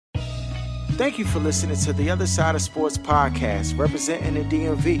Thank you for listening to the Other Side of Sports podcast, representing the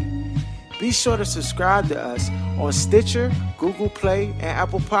DMV. Be sure to subscribe to us on Stitcher, Google Play, and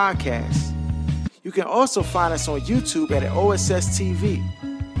Apple Podcasts. You can also find us on YouTube at OSS TV.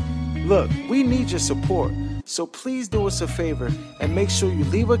 Look, we need your support, so please do us a favor and make sure you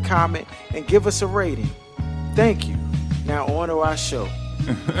leave a comment and give us a rating. Thank you. Now on to our show.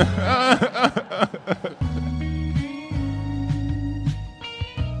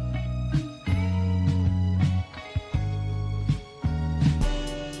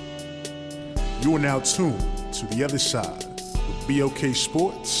 You are now tuned to The Other Side with BOK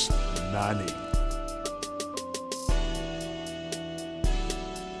Sports 980.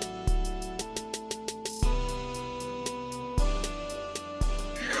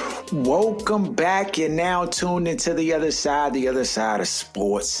 Welcome back. You're now tuned into The Other Side of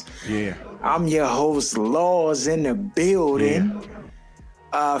Sports. Yeah. I'm your host, Laws, in the building.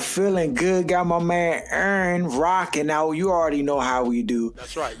 Feeling good. Got my man Aaron rocking out. You already know how we do.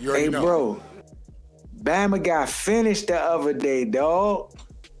 That's right. You already know. Hey, bro. Bama got finished the other day, dog.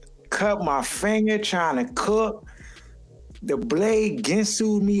 Cut my finger trying to cook. The blade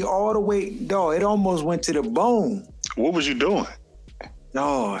ginsued me all the way. Dog, it almost went to the bone. What was you doing?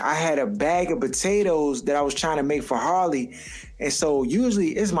 No, I had a bag of potatoes that I was trying to make for Harley. And so usually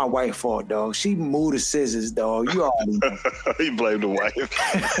it's my wife's fault, dog. She moved the scissors, dog. You already know. You blame the wife.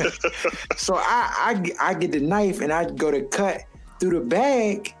 So I get the knife and I go to cut through the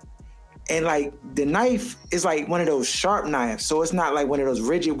bag. And like the knife is like one of those sharp knives. So it's not like one of those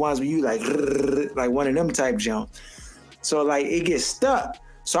rigid ones where you like one of them type jumps. So like it gets stuck.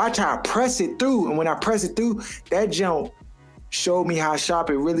 So I try to press it through. And when I press it through, that jump showed me how sharp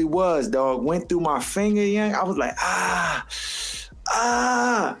it really was, dog. Went through my finger, yeah. I was like,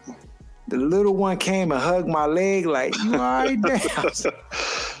 The little one came and hugged my leg like, you all right now?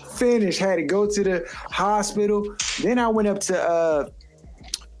 Finished, had to go to the hospital. Then I went up to,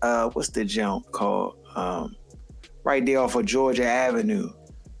 what's the jump called? Right there off of Georgia Avenue.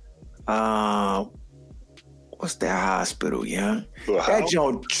 What's that hospital, young? That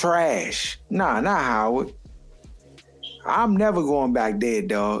jump trash. Nah, not Howard. I'm never going back there,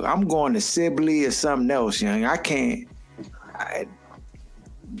 dog. I'm going to Sibley or something else, young. I can't. That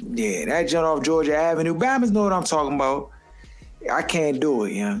jump off Georgia Avenue. Bammers know what I'm talking about. I can't do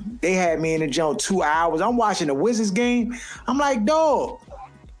it, young. They had me in the jump 2 hours. I'm watching the Wizards game. I'm like, dog,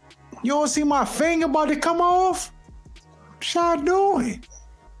 you don't see my finger about to come off? What y'all doing?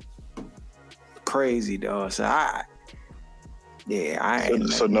 Crazy, dog. So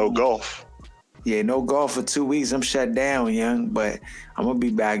So no golf. Yeah, no golf for 2 weeks. I'm shut down, young. But I'm going to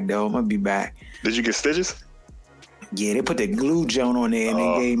be back, though. I'm going to be back. Did you get stitches? Yeah, they put the glue joint on there and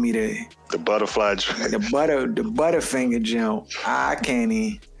they gave me the butterfly joint. The butterfinger joint. I can't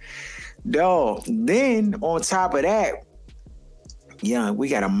even. Dog. Then, on top of that, young, we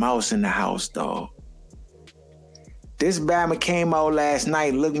got a mouse in the house, dog. This Bama came out last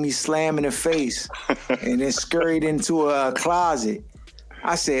night, looked me slam in the face, and then scurried into a closet.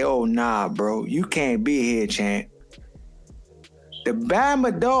 I said, oh, nah, bro. You can't be here, champ. The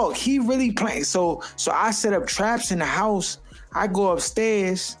Bama dog, he really playing. So I set up traps in the house. I go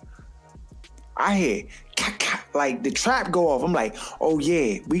upstairs. I hear, like, the trap go off. I'm like, oh,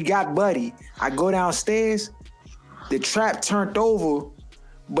 yeah, we got Buddy. I go downstairs. The trap turned over,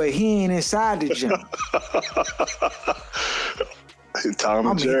 but he ain't inside the jump. Tom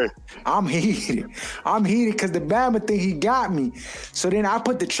and Jerry. I'm heated because the Bama think he got me. So then I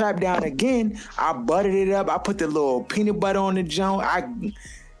put the trap down again. I buttered it up. I put the little peanut butter on the joint.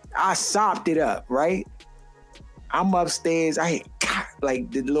 I sopped it up, right? I'm upstairs. I hit,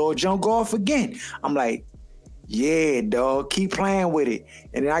 like, the little junk go off again. I'm like, yeah, dog, keep playing with it.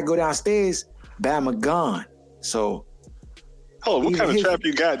 And then I go downstairs, Bama gone. So. Oh, what kind of trap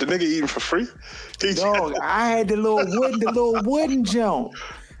you got? The nigga eating for free? Dog, I had the little wooden jump.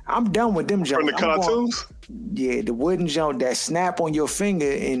 I'm done with them jumps. From the cartoons? Yeah, the wooden jump that snap on your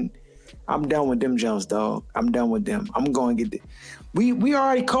finger, and I'm done with them jumps, dog. I'm done with them. I'm going to get we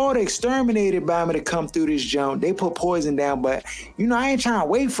already called the exterminator Bama to come through this jump. They put poison down, but, I ain't trying to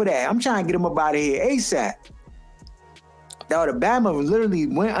wait for that. I'm trying to get them up out of here ASAP. Dog, the Bama literally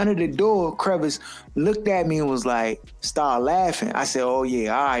went under the door crevice, looked at me and was like, start laughing. I said, oh,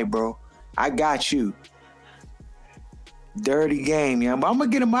 yeah, all right, bro. I got you. Dirty game, yeah. But I'm going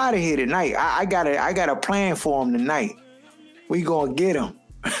to get him out of here tonight. I got a plan for him tonight. We going to get him.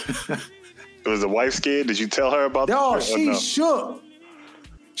 Was the wife scared? Did you tell her about that? She shook.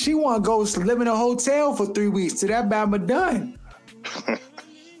 She want to go live in a hotel for 3 weeks till that Bama done.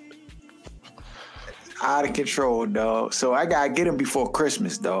 out of control, dog. So I gotta get him before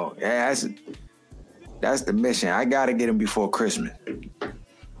Christmas, dog. Yeah, that's the mission. I gotta get him before Christmas.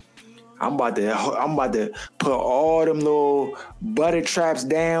 I'm about to put all them little butter traps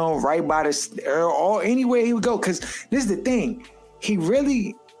down right by or anywhere he would go. Cause this is the thing, he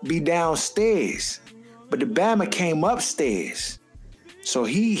really be downstairs, but the Bama came upstairs. So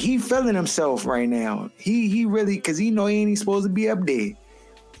he feeling himself right now. He really, cause he know he ain't supposed to be up there.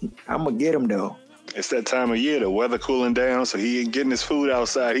 I'm gonna get him though. It's that time of year, the weather cooling down, so he ain't getting his food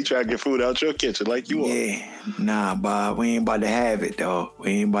outside. He trying to get food out your kitchen like you are. Yeah, nah, Bob, we ain't about to have it, dog.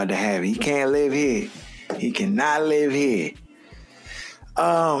 We ain't about to have it. He can't live here. He cannot live here.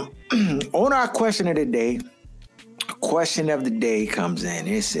 On our question of the day, comes in.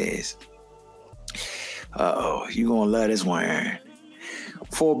 It says, you gonna love this one, Aaron.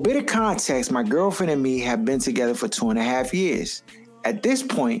 For a bit of context, my girlfriend and me have been together for 2.5 years. At this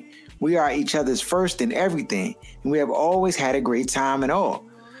point, we are each other's first in everything, and we have always had a great time and all.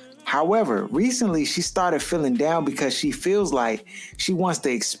 However, recently she started feeling down because she feels like she wants to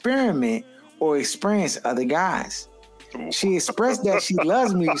experiment or experience other guys. She expressed that she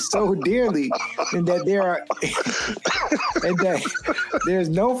loves me so dearly and that there's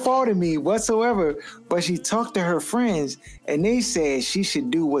no fault in me whatsoever, but she talked to her friends and they said she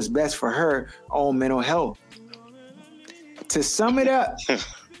should do what's best for her own mental health. To sum it up,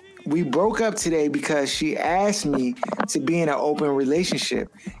 we broke up today because she asked me to be in an open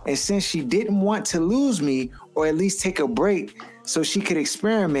relationship. And since she didn't want to lose me or at least take a break so she could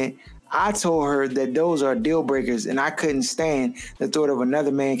experiment, I told her that those are deal breakers and I couldn't stand the thought of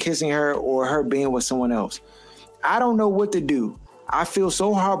another man kissing her or her being with someone else. I don't know what to do. I feel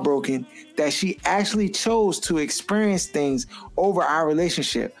so heartbroken that she actually chose to experience things over our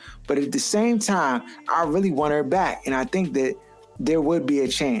relationship. But at the same time, I really want her back. And I think that there would be a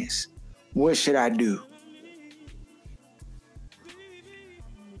chance. What should I do?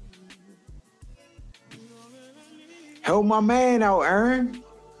 Help my man out, Aaron.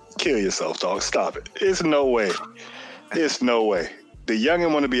 Kill yourself, dog. Stop it. It's no way. It's no way. The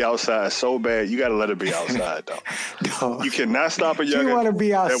youngin' want to be outside so bad, you got to let her be outside, though. No. You cannot stop a youngin' She want to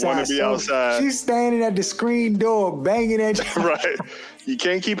be outside. that want to be outside. She's standing at the screen door, banging at you. Right. You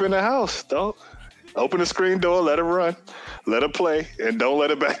can't keep her in the house, dog. Open the screen door, let her run, let her play, and don't let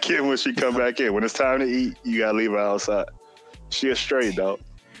her back in when she come back in. When it's time to eat, you got to leave her outside. She a stray, dog.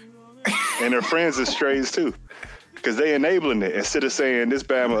 And her friends are strays, too. Because they enabling it instead of saying this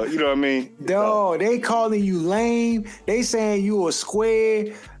Bama, you know what I mean? No, they calling you lame. They saying you a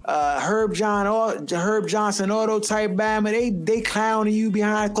square, Herb Johnson auto type Bama. They clowning you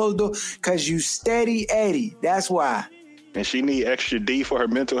behind closed door because you steady Eddie. That's why. And she need extra D for her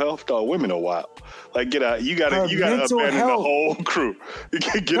mental health. Dog, women are wild. Like, get out. You gotta abandon the whole crew. You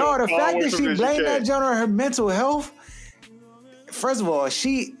can't get no, the fact that she blamed that joint on her mental health. First of all,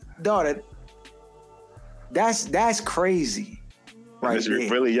 that's crazy. Right, this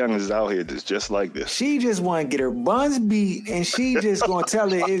really young is out here that's just like this. She just want to get her buns beat, and she just gonna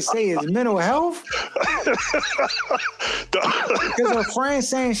tell it say it's mental health. Because her friend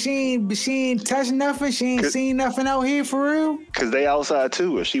saying she ain't touched nothing, she ain't seen nothing out here for real. Because they outside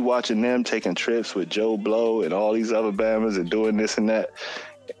too. If she watching them taking trips with Joe Blow and all these other Bamas and doing this and that,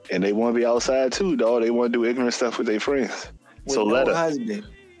 and they want to be outside too, dog. They want to do ignorant stuff with their friends. With so no let her. Husband.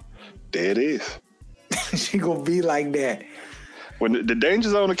 There it is. She gonna be like that. When the danger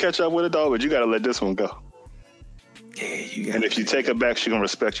zone to catch up with a dog, but you gotta let this one go. Yeah, you got. And if you take her back, she gonna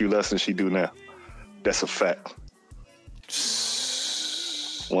respect you less than she do now. That's a fact.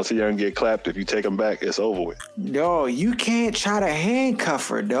 Once a young get clapped, if you take them back, it's over with. No, you can't try to handcuff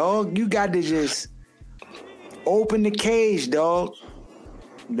her, dog. You got to just open the cage, dog.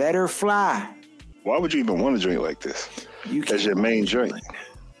 Let her fly. Why would you even want to drink like this? As your main drink. Like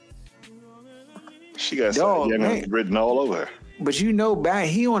she got young written all over her. But you know,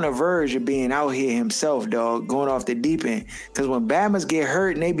 he on the verge of being out here himself, dog, going off the deep end. Because when Bamas get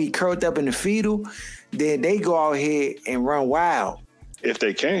hurt and they be curled up in the fetal, then they go out here and run wild. If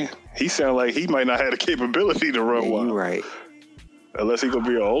they can. He sound like he might not have the capability to run wild. You're right. Unless he gonna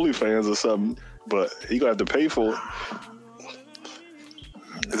be on OnlyFans or something. But he gonna have to pay for it.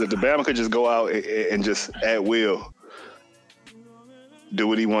 Because if the Bama could just go out and just at will do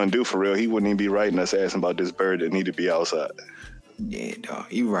what he want to do for real, he wouldn't even be writing us asking about this bird that need to be outside. Yeah,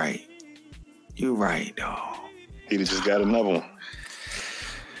 dog. You right. You right, dog. He'd have just got another one.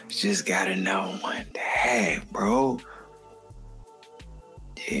 Just got another one. Dang, bro.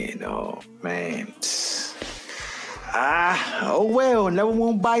 Yeah, no, man. Oh well, another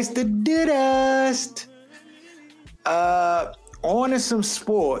one bites the dust. On to some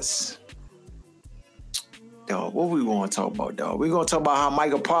sports. dog, what we going to talk about, dog? We going to talk about how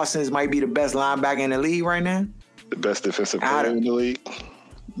Michael Parsons might be the best linebacker in the league right now? The best defensive player in the league.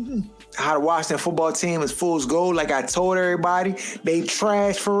 How the Washington football team is fool's gold, like I told everybody. They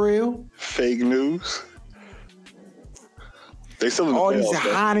trash for real. Fake news. They still in the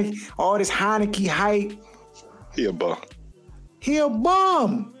playoffs. All this Heineke hype. He a bum. He a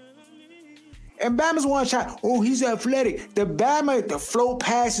bum. And Bama's one shot. Oh, he's athletic. The float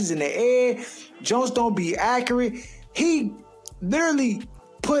passes in the air. Jones don't be accurate. He literally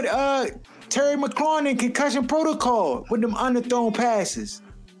put Terry McLaurin in concussion protocol with them underthrown passes.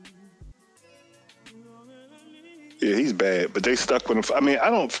 Yeah, he's bad, but they stuck with him. I mean,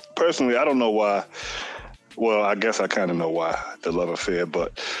 I don't know why. Well, I guess I kind of know why, the love affair,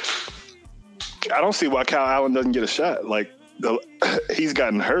 but I don't see why Kyle Allen doesn't get a shot. Like, he's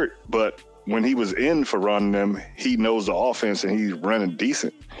gotten hurt, but when he was in for running them, he knows the offense and he's running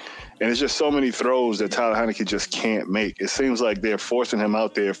decent. And it's just so many throws that Tyler Heineke just can't make. It seems like they're forcing him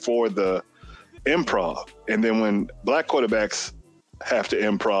out there for the improv. And then when black quarterbacks have to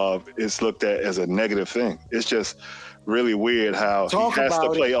improv, it's looked at as a negative thing. It's just really weird how he has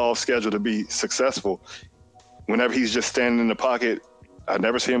to play off schedule to be successful. Whenever he's just standing in the pocket, I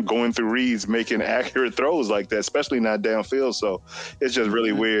never see him going through reads, making accurate throws like that, especially not downfield. So it's just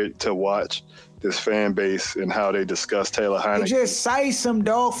really weird to watch this fan base and how they discuss Taylor Heineke. They just size him,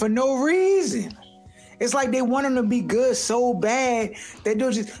 dog, for no reason. It's like they want him to be good so bad that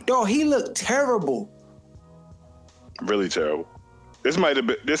they'll just, dog, he looked terrible. Really terrible.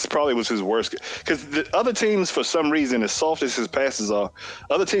 This probably was his worst, because the other teams, for some reason, as soft as his passes are,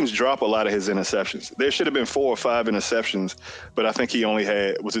 other teams drop a lot of his interceptions. There should have been 4 or 5 interceptions, but I think he only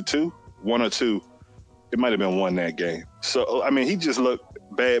had, was it 2? 1 or 2? It might have been 1 that game. So, I mean, he just looked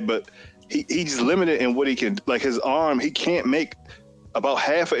bad, but he's limited in what he can, like his arm, he can't make about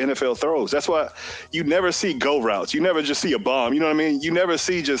half of NFL throws. That's why you never see go routes. You never just see a bomb. You know what I mean? You never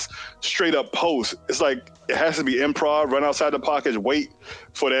see just straight up post. It's like it has to be improv, run outside the pocket, wait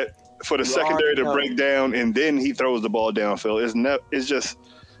for the secondary to break down, and then he throws the ball downfield.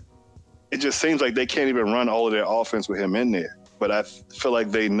 It just seems like they can't even run all of their offense with him in there. But I feel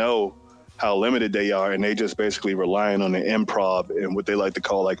like they know how limited they are, and they just basically relying on the improv and what they like to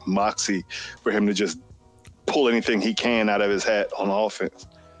call like moxie for him to just pull anything he can out of his hat on offense.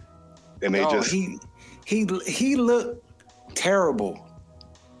 And they he looked terrible.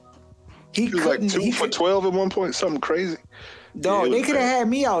 He was like 2 for 12 at one point, something crazy. Dog, they could have had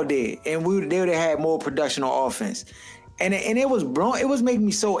me out there, and they would have had more production on offense. And it was making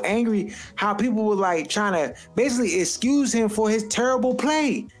me so angry how people were like trying to basically excuse him for his terrible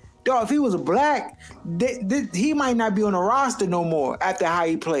play. Dog, if he was black, he might not be on the roster no more after how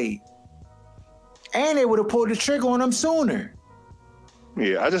he played. And they would have pulled the trigger on him sooner.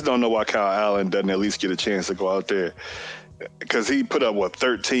 Yeah, I just don't know why Kyle Allen doesn't at least get a chance to go out there. Because he put up,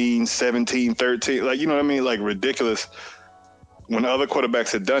 13, 17, 13. Like, you know what I mean? Like, ridiculous. When other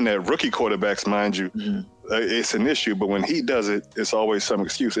quarterbacks had done that, rookie quarterbacks, mind you, it's an issue. But when he does it, it's always some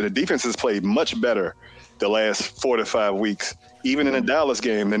excuse. And the defense has played much better the last 4 to 5 weeks, even in the Dallas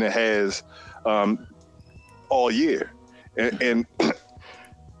game, than it has all year. And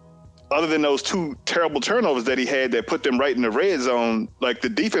other than those 2 terrible turnovers that he had that put them right in the red zone, like the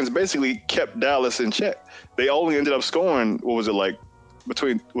defense basically kept Dallas in check. They only ended up scoring,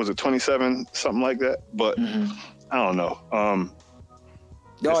 27, something like that? But I don't know.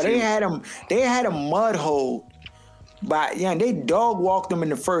 They had a mud hole, but they dog walked them in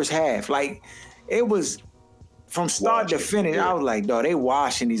the first half. Like, it was from start to finish. Yeah. I was like, dog, they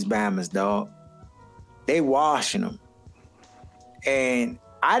washing these Bamas, dog. They washing them. And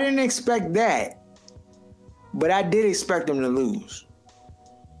I didn't expect that, but I did expect them to lose.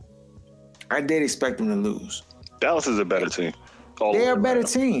 Dallas is a better team. They're a better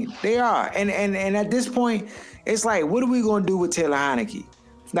team. They are. And at this point, it's like, what are we going to do with Taylor Heineke?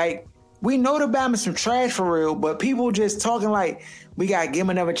 Like, we know the Bama's some trash for real, but people just talking like, we got to give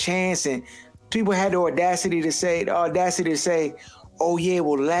him another chance. And people had the audacity to say, oh, yeah,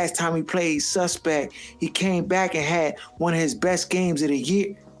 well, the last time he played suspect, he came back and had one of his best games of the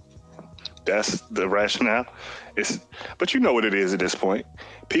year. That's the rationale. But you know what it is at this point.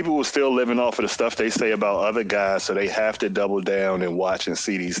 People are still living off of the stuff they say about other guys, so they have to double down and watch and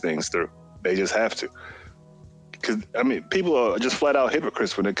see these things through. They just have to. Because, I mean, people are just flat out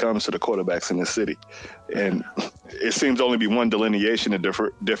hypocrites when it comes to the quarterbacks in this city. And it seems to only be one delineation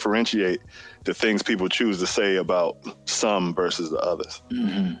to differentiate the things people choose to say about some versus the others.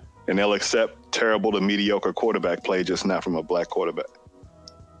 Mm-hmm. And they'll accept terrible to mediocre quarterback play, just not from a black quarterback.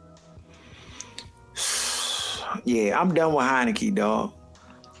 Yeah, I'm done with Heineke, dog.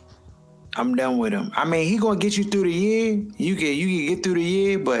 I'm done with him. I mean, he gonna get you through the year. You can get through the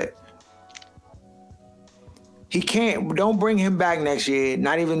year, but he can't. Don't bring him back next year.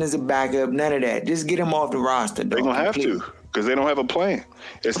 Not even as a backup. None of that. Just get him off the roster. They're gonna have to because they don't have a plan.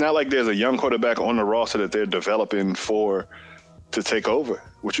 It's not like there's a young quarterback on the roster that they're developing to take over.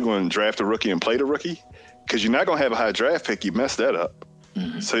 What, you going to draft a rookie and play the rookie? Because you're not going to have a high draft pick. You messed that up.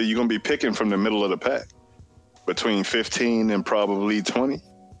 Mm-hmm. So you're going to be picking from the middle of the pack between 15 and probably 20.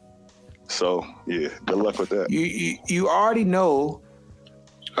 So, yeah, good luck with that. You already know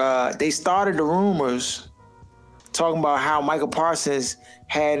they started the rumors talking about how Michael Parsons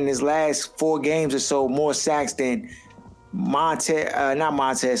had in his last 4 games or so more sacks than not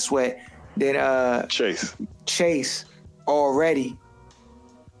Montez Sweat, than Chase already.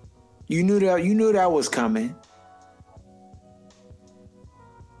 You knew that was coming.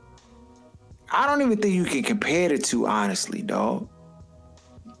 I don't even think you can compare the two, honestly, dog.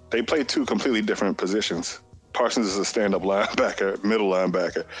 They play 2 completely different positions. Parsons is a stand-up linebacker, middle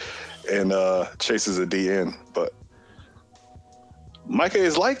linebacker, and Chase is a DN. But Micah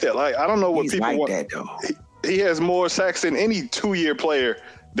is like that. Like, I don't know what He's people like want. That, though. He has more sacks than any 2-year player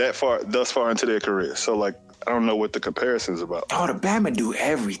thus far into their career. So, like, I don't know what the comparison's about. Oh, the Bama do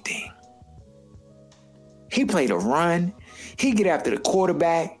everything. He played a run. He get after the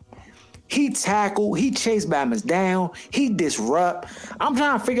quarterback. He tackle. He chase Bama's down. He disrupt. I'm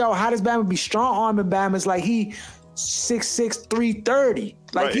trying to figure out how does Bama be strong-arming Bama's like he 6'6", 330.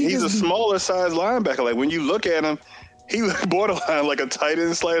 Like right. He's a smaller size linebacker. Like, when you look at him, he borderline like a tight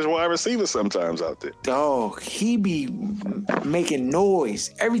end / wide receiver sometimes out there. Dog, he be making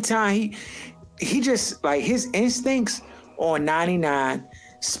noise every time he just like his instincts on 99,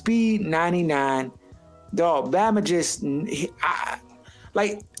 speed 99. Dog, Bama just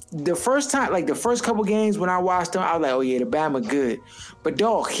like the first couple games when I watched him, I was like, oh yeah, the Bama good. But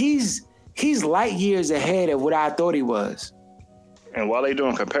dog, he's light years ahead of what I thought he was. And while they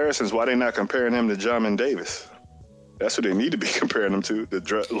doing comparisons, why they not comparing him to Jamin Davis? That's what they need to be comparing him to. The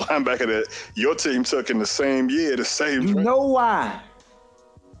linebacker that your team took in the same year, the same draft. Know why?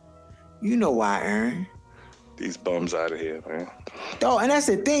 You know why, Aaron. These bums out of here, man. Oh, and that's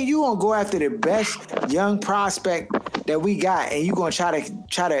the thing. You gonna go after the best young prospect that we got, and you gonna try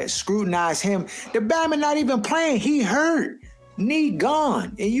to scrutinize him. The Bama not even playing. He hurt, knee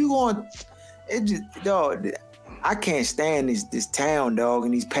gone, and you going it just dog. I can't stand this town, dog,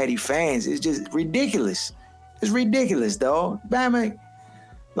 and these petty fans. It's just ridiculous. It's ridiculous, dog. Bama,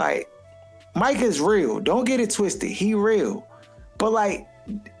 like, Micah's real. Don't get it twisted. He real. But, like,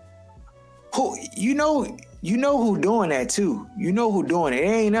 who you know who doing that, too. You know who doing it. It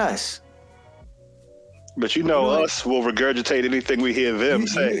ain't us. But you know us will regurgitate anything we hear them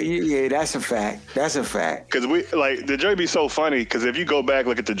say. Yeah, that's a fact. That's a fact. Because the journey be so funny, because if you go back,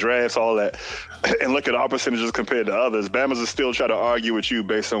 look at the drafts, all that, and look at our percentages compared to others, Bama's will still try to argue with you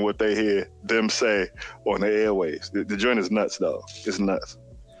based on what they hear them say on the airwaves. The journey is nuts, though. It's nuts.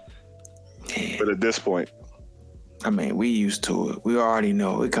 Damn. But at this point, I mean, we used to it. We already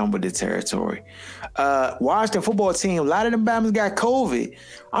know. It come with the territory. Washington football team, a lot of them Bama's got COVID.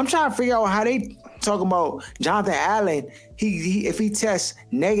 I'm trying to figure out how they talking about Jonathan Allen. He if he tests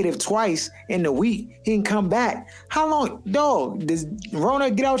negative twice in the week, he can come back. How long, dog? Does Rona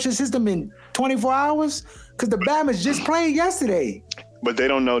get out your system in 24 hours? Because the Bama's just played yesterday. But they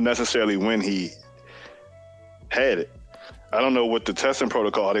don't know necessarily when he had it. I don't know what the testing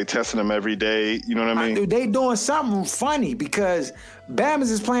protocol. Are they testing them every day? You know what I mean? They doing something funny because Bama's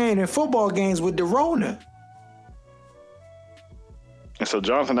is playing in football games with the Rona. And so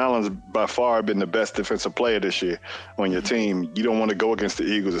Jonathan Allen's by far been the best defensive player this year on your team. You don't want to go against the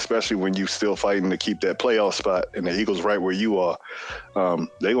Eagles, especially when you're still fighting to keep that playoff spot and the Eagles right where you are.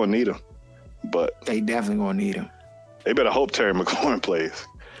 They're going to need him. But they definitely going to need him. They better hope Terry McLaurin plays.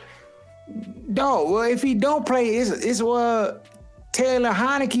 No, well, if he don't play, it's Taylor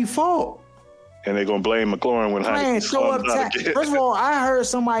Heineke fault. And they're going to blame McLaurin when Heineke throw up First of all, I heard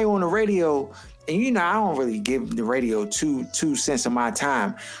somebody on the radio, and I don't really give the radio 2 cents of my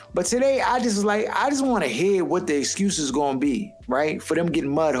time. But today, I just want to hear what the excuse is going to be, right? For them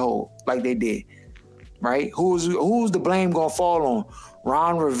getting mudhole like they did, right? Who's the blame going to fall on?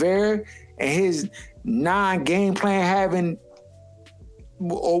 Ron Rivera and his non-game plan having,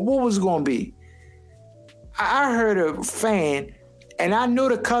 or what was it going to be? I heard a fan, and I know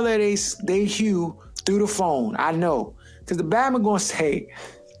the color they hue through the phone. I know. Because the Bama going to say,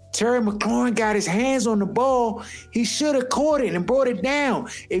 Terry McLaurin got his hands on the ball. He should have caught it and brought it down.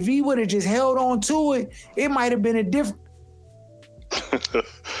 If he would have just held on to it, it might have been a different.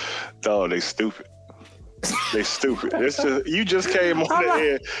 Oh, they stupid. They stupid. It's just you just came on the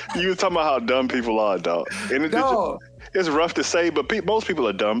air. You were talking about how dumb people are, dog. And it's rough to say, but most people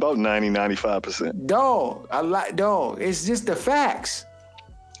are dumb, about 90-95%. Dog, it's just the facts.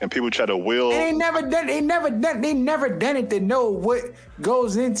 And people try to will. And they never done it to know what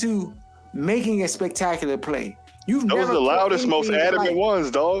goes into making a spectacular play. Those are the loudest, most adamant ones,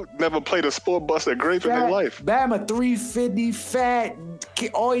 dog. Never played a sport busted grape in their life. Bama 350, fat.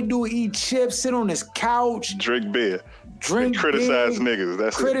 All he do is eat chips, sit on his couch, drink beer, and criticize niggas.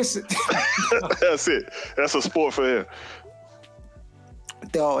 That's it. That's a sport for him.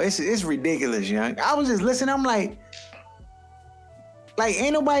 Dog, it's ridiculous, young. I was just listening. I'm like,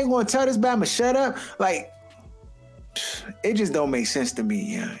 ain't nobody gonna tell this Bama shut up. Like, it just don't make sense to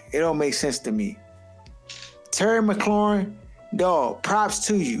me, young. It don't make sense to me. Terry McLaurin, dog, props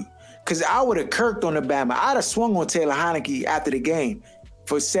to you. Because I would have kirked on the Bama. I'd have swung on Taylor Heinicke after the game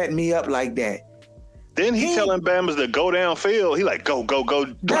for setting me up like that. Then he telling Bamas to go downfield. He like, go.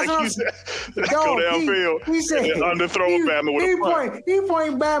 Like you said, go downfield. He said, and underthrow Bama with a punt. He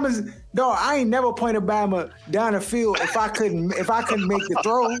point Bama's. Dog, I ain't never pointed Bama down the field if I couldn't make the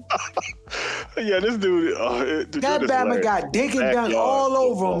throw. Yeah, this dude. That Bama got dick and dunk all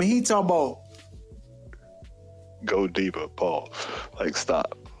over him. And he talking about. Go deeper, Paul. Like,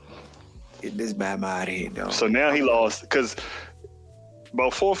 stop. Get this Bama out of here, dog. So now he lost because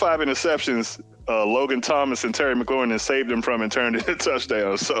about 4 or 5 interceptions, Logan Thomas and Terry McLaurin saved him from and turned into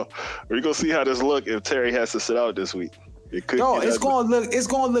touchdowns. So we're gonna see how this look if Terry has to sit out this week. It could. No, it's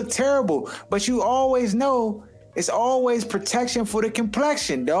gonna look terrible. But you always know it's always protection for the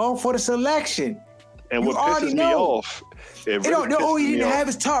complexion, dog, for the selection. And what pisses me off. He didn't have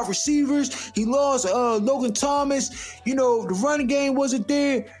his top receivers. He lost Logan Thomas. You know, the running game wasn't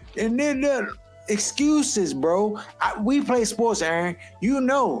there. And then the excuses, bro. We play sports, Aaron. You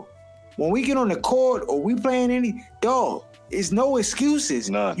know, when we get on the court or we playing any, dog, it's no excuses.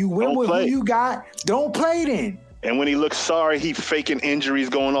 Nah, you win with who you got. Don't play then. And when he looks sorry, he faking injuries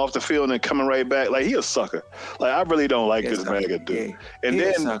going off the field and coming right back. Like, he a sucker. Like, I really don't like this mega dude. Yeah. And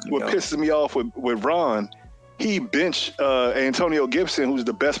then what pisses me off with Ron, he benched Antonio Gibson, who's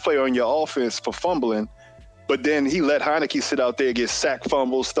the best player on your offense, for fumbling. But then he let Heinicke sit out there, get sack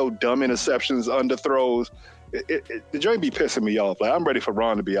fumbles, throw dumb interceptions, underthrows. The joint be pissing me off. Like, I'm ready for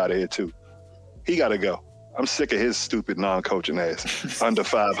Ron to be out of here, too. He got to go. I'm sick of his stupid non-coaching ass. Under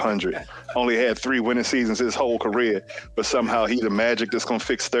 500. Only had 3 winning seasons his whole career, but somehow he the magic that's going to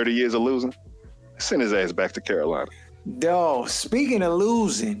fix 30 years of losing. Send his ass back to Carolina. Dog, speaking of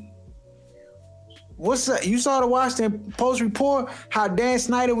losing, what's up? You saw the Washington Post report how Dan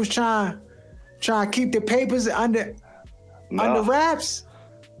Snyder was trying to keep the papers under wraps?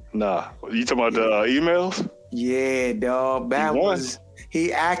 Nah. You talking about the emails? Yeah, dog.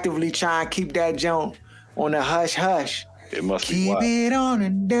 He actively trying to keep that junk on the hush. It must keep be wild. it on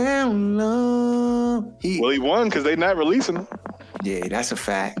and down low. He won because they not releasing him. Yeah, that's a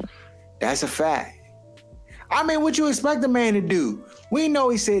fact. I mean, what you expect the man to do? We know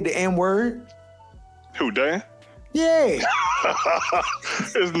he said the N-word. Who, Dan? Yeah.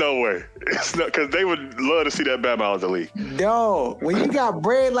 There's no way. It's not, because they would love to see that Bama out of the league. Dog, when you got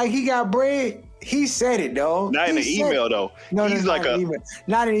bread like he got bread, he said it, dog. Not in the email, though. No, he's like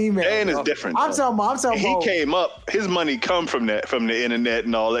not an email. Dan is different. I'm talking about. He came up. His money come from the internet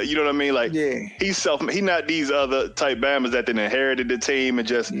and all that. You know what I mean? Like, yeah. He's not these other type Bamas that then inherited the team and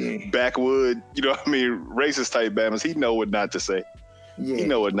just backwood. You know what I mean? Racist type Bamas. He know what not to say. Yeah. He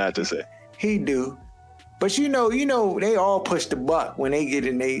know what not to say. He do. But you know, they all push the buck when they get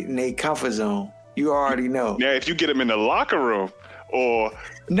in their comfort zone. You already know. Now, if you get them in the locker room or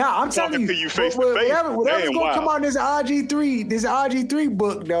I'm telling you, face to face, whatever's gonna come out this RG3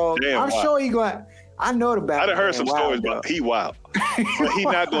 book, dog. I'm sure he going. I know the back. I done heard some stories about he wild. But he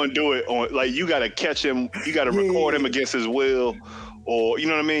not gonna do it on, like, you gotta catch him, you gotta record him against his will, or you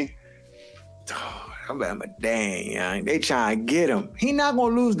know what I mean? I'm dang, they trying to get him. He not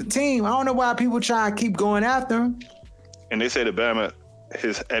gonna lose the team. I don't know why people try to keep going after him. And they say that Bama,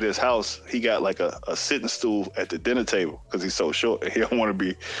 at his house, he got like a sitting stool at the dinner table because he's so short and he don't want to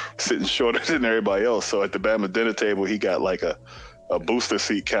be sitting shorter than everybody else. So at the Bama dinner table, he got like a booster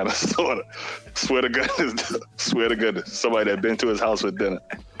seat kind of sort of. Swear to goodness, somebody that been to his house for dinner.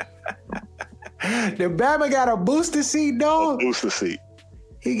 The Bama got a booster seat, dog? A booster seat.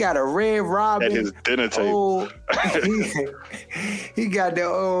 He got a Red Robin. At his dinner table. He got the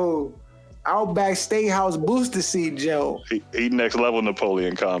old Outback Steakhouse booster seat, Joe. He next level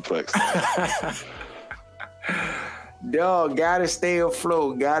Napoleon complex. Dog, gotta stay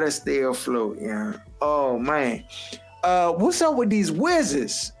afloat. Yeah. Oh, man. What's up with these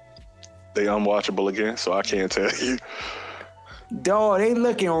Wizards? They unwatchable again, so I can't tell you. Dog, they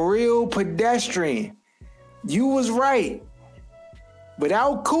looking real pedestrian. You was right.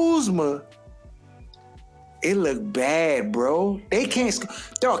 Without Kuzma, it looked bad, bro. They can't score.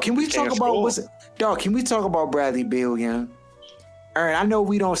 Dog, can we talk about Bradley Beal, young? Aaron, I know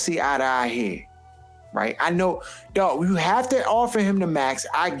we don't see eye to eye here, right? I know, dog, you have to offer him the max.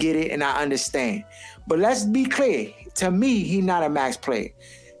 I get it and I understand. But let's be clear. To me, he's not a max player.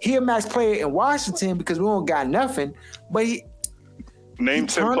 He a max player in Washington because we don't got nothing. But Name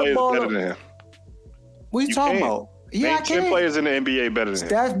 10 players better than him. What you talking about? Yeah, Name 10 players in the NBA better than him.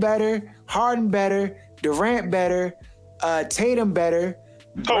 Steph better, Harden better, Durant better, Tatum better.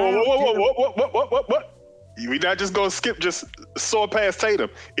 What? We not just gonna skip, just soar past Tatum.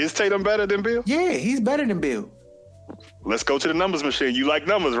 Is Tatum better than Bill? Yeah, he's better than Bill. Let's go to the numbers machine. You like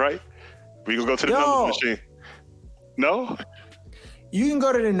numbers, right? We gonna go to the numbers machine. No? You can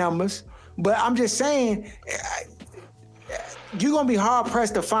go to the numbers, but I'm just saying, you're going to be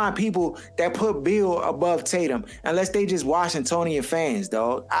hard-pressed to find people that put Bill above Tatum unless they just Washingtonian fans,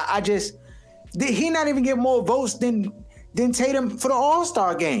 dog. He not even get more votes than Tatum for the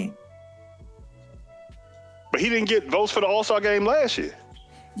All-Star game. But he didn't get votes for the All-Star game last year.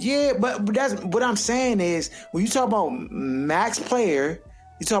 Yeah, but that's what I'm saying is, when you talk about max player,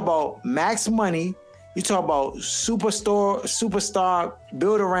 you talk about max money, you talk about superstar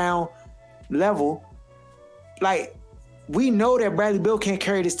build-around level, like, we know that Bradley Beal can't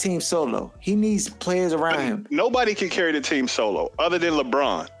carry this team solo. He needs players around him. Nobody can carry the team solo other than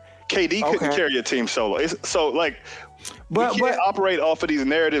LeBron. KD couldn't carry a team solo. We can't operate off of these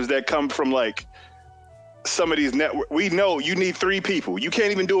narratives that come from like some of these networks. We know you need 3 people. You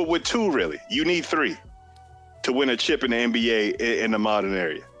can't even do it with 2, really. You need 3 to win a chip in the NBA in the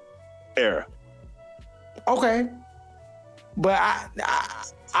modern era. Okay. But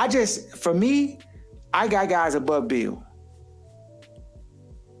I just, for me, I got guys above Bill.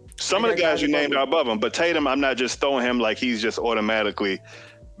 Some of the guys you named are above him, but Tatum, I'm not just throwing him like he's just automatically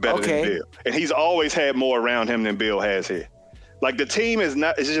better than Bill. And he's always had more around him than Bill has here. Like the team is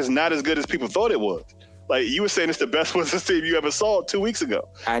just not as good as people thought it was. Like you were saying, it's the best Wizards team you ever saw 2 weeks ago.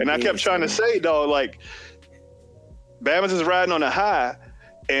 I kept trying to say, dog, like Bama's is riding on a high,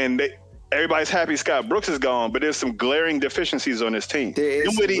 and everybody's happy Scott Brooks is gone, but there's some glaring deficiencies on this team.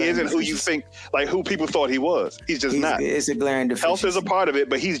 Nobody isn't who you think, like who people thought he was. He's just not. It's a glaring deficiency. Health is a part of it,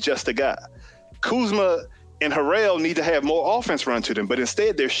 but he's just a guy. Kuzma and Harrell need to have more offense run to them, but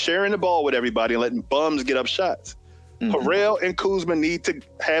instead they're sharing the ball with everybody and letting bums get up shots. Mm-hmm. Harrell and Kuzma need to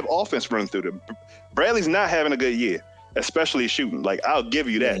have offense run through them. Bradley's not having a good year, especially shooting. Like, I'll give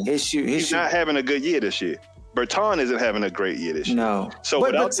you that. He's not having a good year this year. Bertan isn't having a great year this year. No. So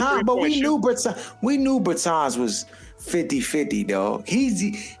but we knew Bertans was 50-50, dog.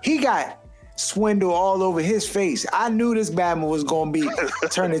 He got swindle all over his face. I knew this Batman was going to be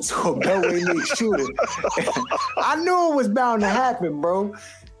turned into a Beltway League shooter. I knew it was bound to happen, bro.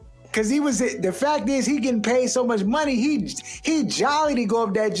 Because the fact is, he getting paid so much money, he jolly to go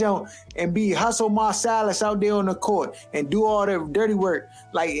up that jump and be Hustle Marsalis out there on the court and do all the dirty work.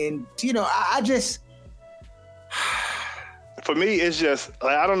 Like, and, you know, I just... For me, it's just,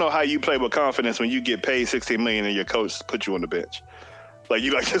 like, I don't know how you play with confidence when you get paid $16 million and your coach put you on the bench. Like,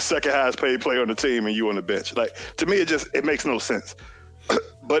 you like the second highest paid player on the team and you on the bench. Like, to me, it makes no sense.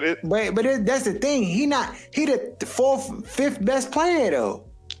 But that's the thing. He the 4th, 5th best player though.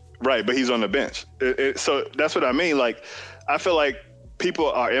 Right, but he's on the bench. So that's what I mean. Like, I feel like people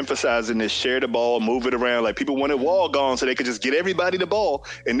are emphasizing this: share the ball, move it around. Like, people wanted Wall gone so they could just get everybody the ball,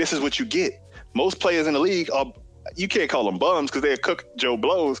 and this is what you get. Most players in the league you can't call them bums because they're cook Joe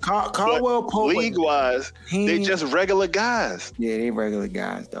Blows. Caldwell Pope, league-wise, they just regular guys. Yeah, they regular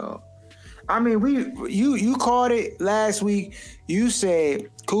guys, dog. I mean, you called it last week. You said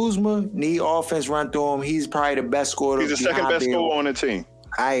Kuzma need offense run through him. He's probably the best scorer. He's the second best scorer on the team.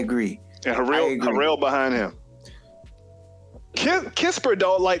 I agree. And Harrell behind him. Kispert,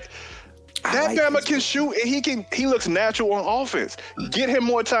 dog, like that Bama can shoot and he looks natural on offense. Get him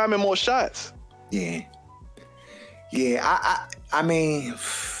more time and more shots. Yeah. I mean,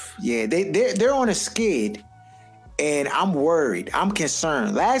 yeah, they're on a skid, and I'm worried. I'm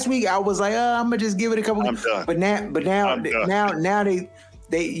concerned. Last week I was like, I'm gonna just give it a couple. I'm done. But now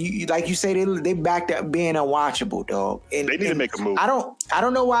they like you say they backed up being unwatchable, dog. And they need to make a move. I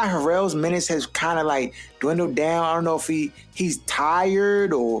don't know why Harrell's minutes has kind of like dwindled down. I don't know if he's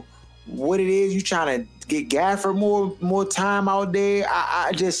tired or what it is. You trying to get Gafford more time out there?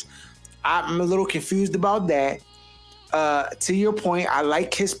 I'm a little confused about that. to your point, I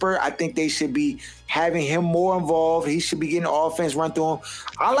like Kispert. I think they should be having him more involved. He should be getting offense run through him.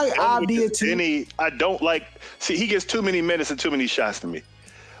 I like Abia too. I don't like. See, he gets too many minutes and too many shots to me.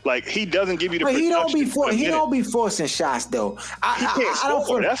 Like he doesn't give you the. But he don't be forcing shots though. He can't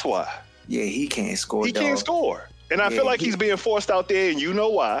score. That's why. Yeah, he can't score. He can't score, and I feel like he's being forced out there, and you know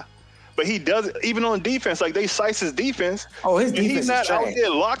why. But he does, even on defense, like they size his defense. Oh, his defense he's not is trash. out there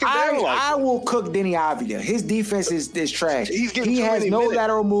locking down like I will cook Denny Avila. His defense is trash. He has no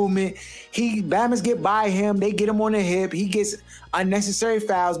lateral movement. Bama's get by him. They get him on the hip. He gets unnecessary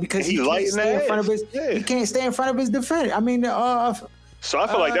fouls because he can't stay in front of his. Yeah. He can't stay in front of his defender. I mean, so I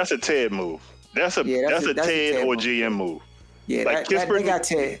feel like that's a Ted move. That's a Ted or GM move. Yeah, like they got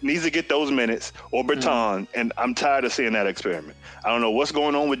Ted. Needs to get those minutes or Berton, and I'm tired of seeing that experiment. I don't know what's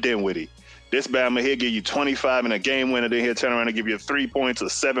going on with Dinwiddie. This Bama, he'll give you 25 in a game winner, then he'll turn around and give you 3 points or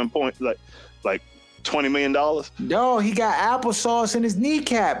 7 points, like $20 million. No, he got applesauce in his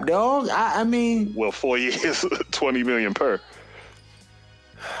kneecap, dog. I mean, well, 4 years, $20 million per.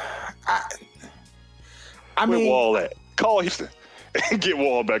 I mean, where Wall at? Call Houston and get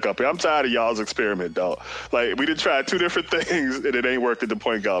Wall back up here. I'm tired of y'all's experiment, dog. Like, we done tried 2 different things, and it ain't worked at the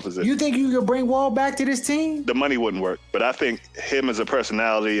point guard position. You think you could bring Wall back to this team? The money wouldn't work, but I think him as a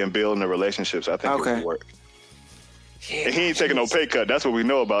personality and building the relationships, I think it would work. Yeah, and he ain't taking no pay cut. That's what we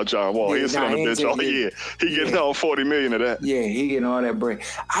know about John Wall. He's sitting on the bench all year. He getting all $40 million of that. Yeah, he getting all that bread.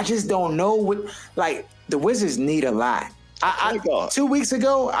 I just don't know what. Like, the Wizards need a lot. 2 weeks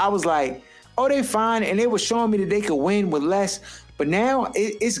ago, I was like, "Oh, they fine," and they were showing me that they could win with less. But now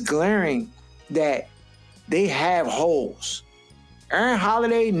it's glaring that they have holes. Aaron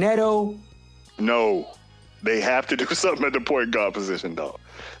Holiday, Neto. No, they have to do something at the point guard position, dog.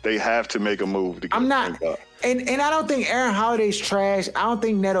 They have to make a move to get I'm not, and I don't think Aaron Holiday's trash. I don't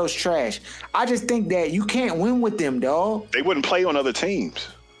think Neto's trash. I just think that you can't win with them, dog. They wouldn't play on other teams.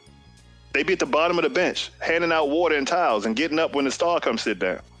 They be at the bottom of the bench, handing out water and towels and getting up when the star comes sit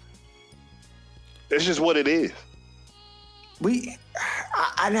down. That's just what it is.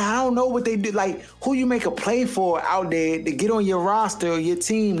 I don't know what they do. Like, who you make a play for out there to get on your roster or your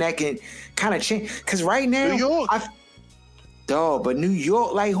team that can kind of change? Because right now, New York. But New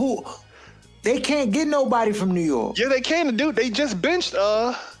York, like who? They can't get nobody from New York. Yeah, they can, dude. They just benched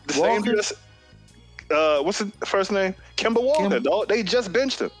what's his first name? Kemba Walker, dog. They just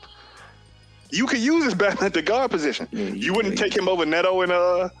benched him. You could use this back at the guard position. Yeah, you wouldn't take him over Neto and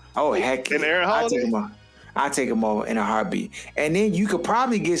and Aaron Holiday. I take him over in a heartbeat. And then you could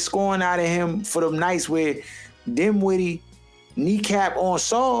probably get scoring out of him for them nights where Dinwiddie kneecap on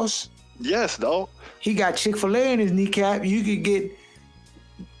Sauce. Yes, dog. He got Chick-fil-A in his kneecap. You could get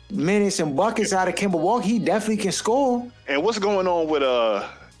minutes and buckets out of Kemba Walker. He definitely can score. And what's going on with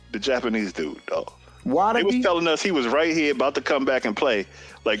the Japanese dude, dog? Wadabe? They was telling us he was right here about to come back and play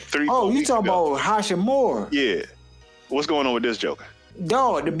like 3 4 weeks you talking ago. about Hashimura? Yeah. What's going on with this joker?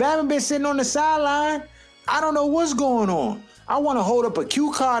 Dog, the Batman been sitting on the sideline. I don't know what's going on. I want to hold up a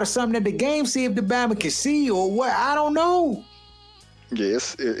cue card or something at the game, see if the Bama can see or what. I don't know. Yeah,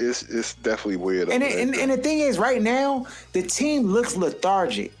 it's definitely weird. And the thing is, right now, the team looks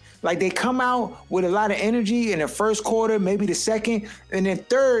lethargic. Like, they come out with a lot of energy in the first quarter, maybe the second, and then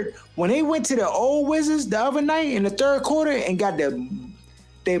third. When they went to the old Wizards the other night in the third quarter and got their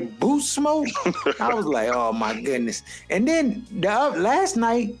boot smoke, I was like, oh my goodness. And then last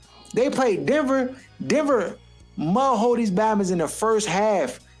night, they played Denver. Denver mud-hold these Bamas in the first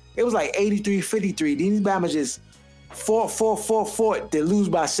half. It was like 83-53. These Bamas just fought. They lose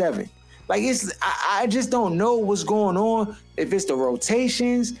by 7. Like, I just don't know what's going on. If it's the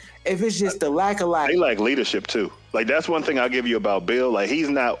rotations, if it's just the lack of They lack leadership too. Like, that's one thing I'll give you about Bill. Like, he's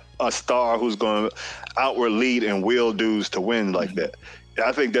not a star who's going to outward lead and will dudes to win like that.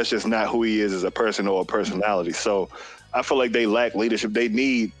 I think that's just not who he is as a person or a personality. So I feel like they lack leadership. They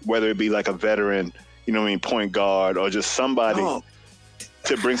need, whether it be like a veteran, point guard, or just somebody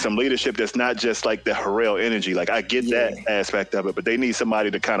to bring some leadership that's not just like the Harrell energy. Like, I get that aspect of it, but they need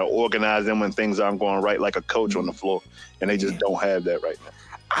somebody to kind of organize them when things aren't going right, like a coach on the floor, and they just don't have that right now.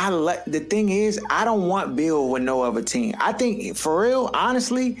 The thing is, I don't want Bill with no other team. I think, for real,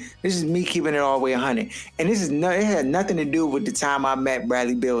 honestly, this is me keeping it all the way 100. And it had nothing to do with the time I met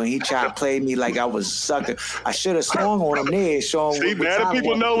Bradley Bill and he tried to play me like I was a sucker. I should have swung on him there. See, now that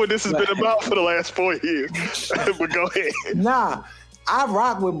people know what this has been about for the last 4 years. But go ahead. Nah, I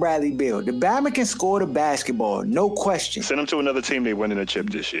rock with Bradley Beal. The Bama can score the basketball, no question. Send him to another team. They winning a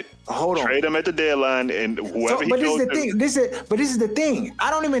chip this year. Hold on. Trade him at the deadline, and whoever But this is the thing. I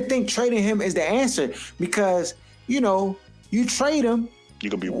don't even think trading him is the answer because, you trade him You're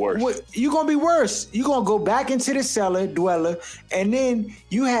going to be worse. You're going to be worse. You're going to go back into the cellar, dweller, and then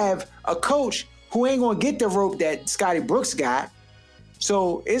you have a coach who ain't going to get the rope that Scotty Brooks got.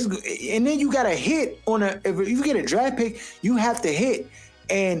 So and then you got to hit if you get a draft pick, you have to hit.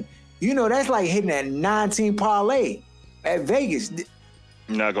 And, that's like hitting a 9-team parlay at Vegas.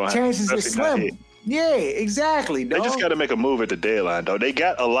 Not going to happen. Chances are slim. Yeah, exactly, dog. They just got to make a move at the deadline, though. They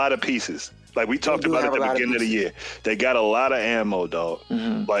got a lot of pieces. Like we talked about at the beginning of the year. They got a lot of ammo, dog.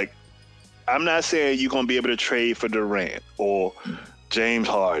 Mm-hmm. Like, I'm not saying you're going to be able to trade for Durant or James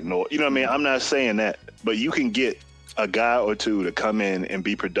Harden or, what I mean? I'm not saying that. But you can get a guy or two to come in and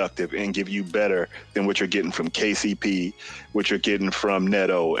be productive and give you better than what you're getting from KCP, what you're getting from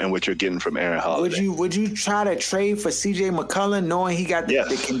Neto, and what you're getting from Aaron Holiday. Would you try to trade for CJ McCollum knowing he got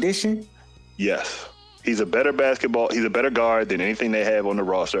the condition? Yes. He's a better guard than anything they have on the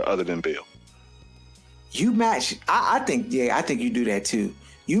roster other than Bill. You match, I think you do that too.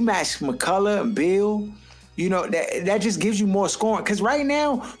 You match McCullough and Bill, that just gives you more scoring. Because right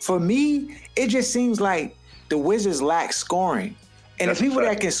now, for me, it just seems like the Wizards lack scoring. And the people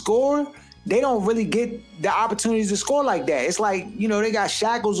that can score, they don't really get the opportunities to score like that. It's like, they got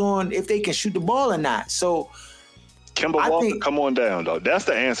shackles on if they can shoot the ball or not. So Kemba Walker, come on down, though. That's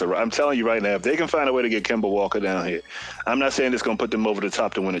the answer. I'm telling you right now, if they can find a way to get Kemba Walker down here, I'm not saying it's going to put them over the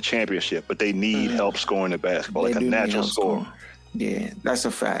top to win a championship, but they need help scoring the basketball, like a natural scorer. Yeah, that's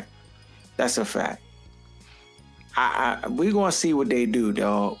a fact. That's a fact. We're going to see what they do,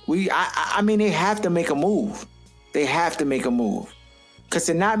 dog. I mean, they have to make a move. They have to make a move. Because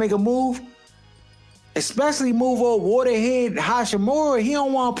to not make a move, especially move old Waterhead Hashimura, he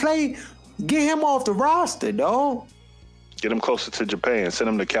don't want to play. Get him off the roster, dog. Get him closer to Japan. Send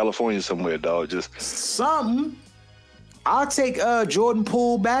him to California somewhere, dog. Just something. I'll take Jordan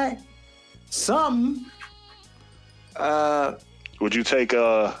Poole back. Something. Would you take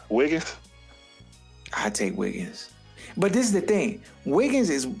Wiggins? I take Wiggins. But this is the thing. Wiggins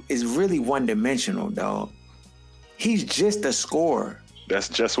is really one-dimensional, dog. He's just a scorer. That's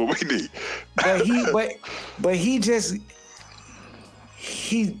just what we need. The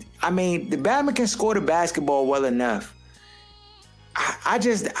Batman can score the basketball well enough. I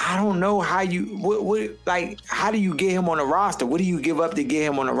don't know how how do you get him on the roster? What do you give up to get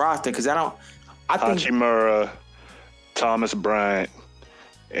him on the roster? Because I think Hachimura, Thomas Bryant,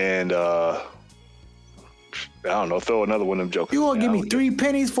 and I don't know, throw another one of them jokers. You gonna give me 3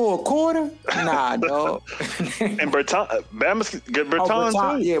 pennies for a quarter? Nah, dog. And Bertans too.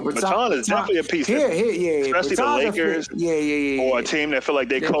 Yeah, Bertans is definitely a piece. Especially the Lakers. Or a team that feel like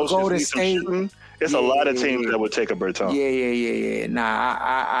they coach need some shooting. It's a lot of teams that would take a Bertans. Yeah. Nah,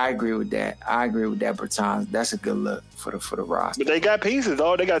 I agree with that. Bertans. That's a good look for the roster. But they got pieces,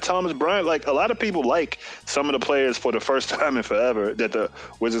 though. They got Thomas Bryant. Like, a lot of people like some of the players for the first time in forever that the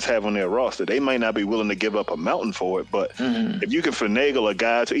Wizards have on their roster. They might not be willing to give up a mountain for it, but if you can finagle a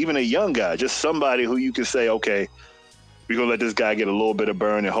guy to even a young guy, just somebody who you can say, okay, we're going to let this guy get a little bit of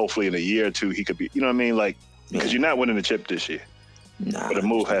burn and hopefully in a year or two he could be, you know what I mean? Like, because you're not winning the chip this year. Nah, but a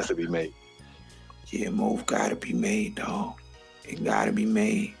move has to be made. Yeah, move got to be made, dog. It got to be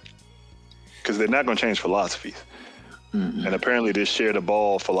made. Because they're not going to change philosophies. And apparently this share the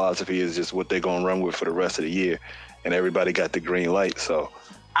ball philosophy is just what they're going to run with for the rest of the year. And everybody got the green light, so.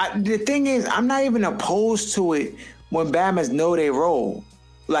 The thing is, I'm not even opposed to it when Bamas know they role.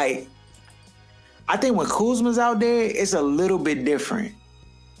 Like, I think when Kuzma's out there, it's a little bit different.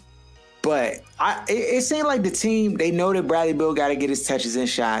 But it seemed like the team, they know that Bradley Beal got to get his touches and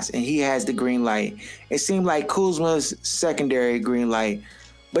shots, and he has the green light. It seemed like Kuzma's secondary green light.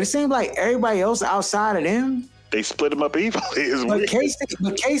 But it seemed like everybody else outside of them, they split him up evenly. But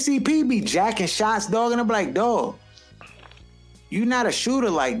KCP be jacking shots, dog, and I'm like, dog, you not a shooter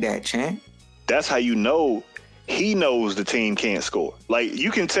like that, champ. That's how you know he knows the team can't score. Like,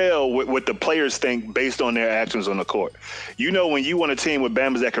 you can tell what the players think based on their actions on the court. You know, when you want a team with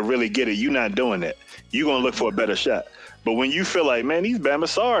Bamas that can really get it, you're not doing that. You're going to look for a better shot. But when you feel like, man, these Bamas,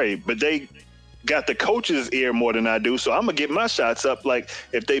 sorry, but they got the coach's ear more than I do, so I'm going to get my shots up. Like,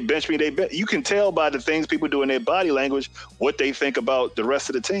 if they bench me, you can tell by the things people do in their body language what they think about the rest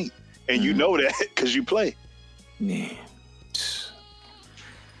of the team. And you know that because you play. Yeah.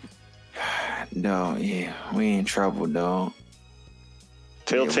 No, yeah, we in trouble, dog.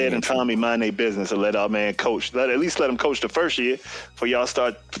 Tell Ted and Tommy mind their business and let our man coach. At least let him coach the first year before y'all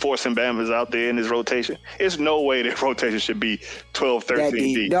start forcing Bamas out there in his rotation. There's no way that rotation should be 12, 13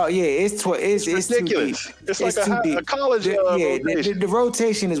 deep. No, yeah, it's ridiculous. Too deep. It's like a college rotation. The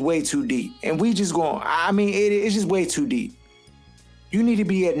rotation is way too deep. And we just going, I mean, it's just way too deep. You need to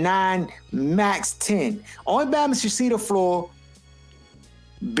be at 9, max 10. Only Bamas should see the floor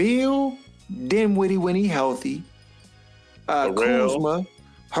Bill, Dinwiddie when he healthy, Kuzma,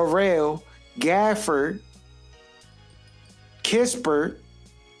 Harrell, Gafford, Kispert,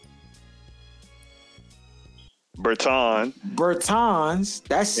 Bertans.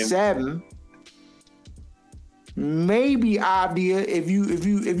 That's 7. Maybe Abdia if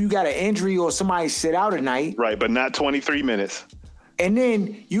you got an injury or somebody sit out a night. Right, but not 23 minutes. And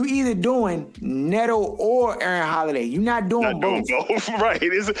then you either doing Neto or Aaron Holiday. You're not doing both. Right.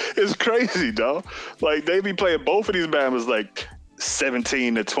 It's crazy, dog. Like, they be playing both of these Bamas like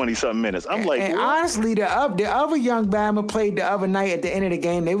 17 to 20-something minutes. I'm like, and honestly, the other young Bama played the other night at the end of the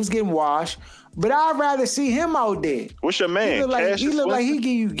game. They was getting washed. But I'd rather see him out there. What's your man? He look like he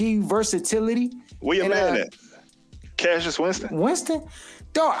give you versatility. Where your man at? Cassius Winston? Winston?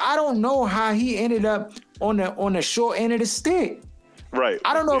 Dog, I don't know how he ended up on the short end of the stick. Right.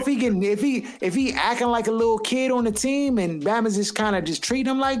 I don't know if he acting like a little kid on the team and Bama's just kind of just treat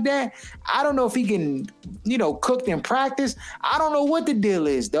him like that. I don't know if he getting, cooked in practice. I don't know what the deal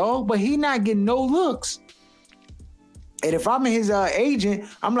is, dog, but he not getting no looks. And if I'm his agent,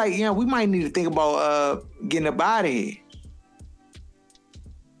 I'm like, we might need to think about getting up out of here.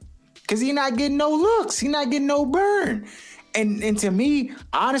 Because he not getting no looks. He not getting no burn. And to me,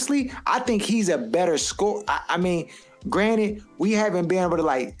 honestly, I think he's a better scorer. I mean, granted, we haven't been able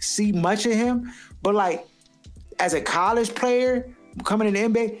to see much of him, but as a college player coming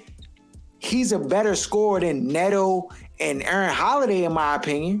in the NBA, he's a better scorer than Neto and Aaron Holiday, in my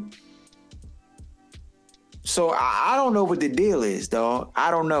opinion. So I don't know what the deal is, dog. I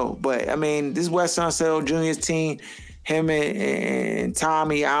don't know. But, I mean, this Wes Unseld Jr.'s team, him and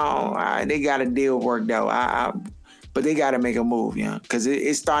Tommy, they got a deal worked out. But they got to make a move, because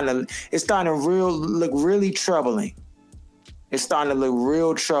it's starting to look really troubling. It's starting to look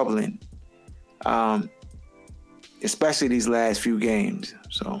real troubling, especially these last few games.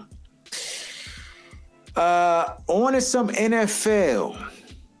 So, on to some NFL.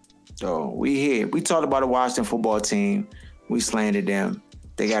 So we here. We talked about the Washington football team. We slandered them.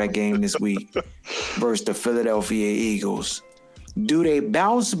 They got a game this week versus the Philadelphia Eagles. Do they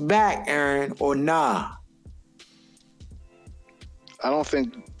bounce back, Aaron, or nah? I don't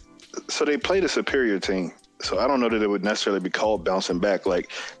think so. They played a superior team, so I don't know that it would necessarily be called bouncing back.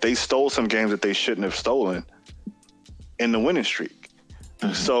 Like, they stole some games that they shouldn't have stolen in the winning streak.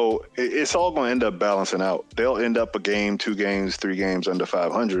 Mm-hmm. So it's all going to end up balancing out. They'll end up a game, 2 games, 3 games under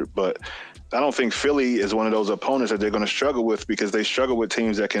 500. But I don't think Philly is one of those opponents that they're going to struggle with, because they struggle with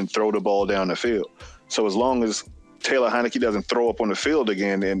teams that can throw the ball down the field. So as long as Taylor Heineke doesn't throw up on the field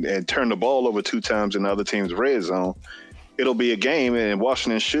again and turn the ball over 2 times in the other team's red zone, it'll be a game, and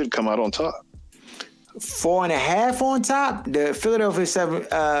Washington should come out on top. 4.5 on top. The Philadelphia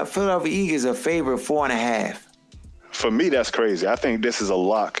Eagles are favored 4.5. For me, that's crazy. I think this is a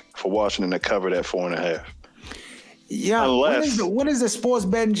lock for Washington to cover that 4.5. Yeah. Unless, when is the sports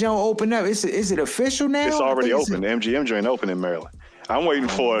betting joint open up? Is it official now? It's already open. The MGM joint open in Maryland. I'm waiting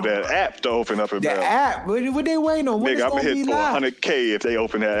for that app to open up in Maryland. The app? What they waiting on? Nigga, I'm going to hit for $100K if they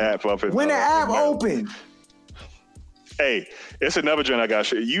open that app up in When the app open? Hey, it's another joint I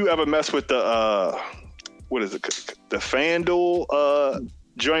got. You ever mess with the what is it? The FanDuel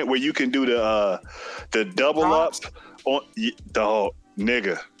joint where you can do the double up on dog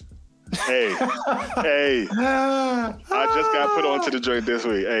nigga. Hey, I just got put onto the joint this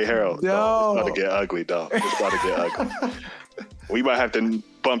week. Hey, Harold, dog, it's about to get ugly, dog. It's about to get ugly. We might have to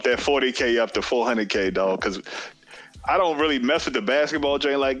bump that 40K up to 400K, dog, because I don't really mess with the basketball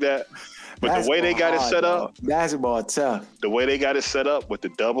joint like that. But basketball, the way they got it set up, basketball tough. The way they got it set up with the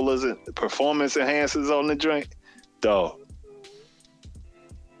doublers and performance enhancers on the joint, dog.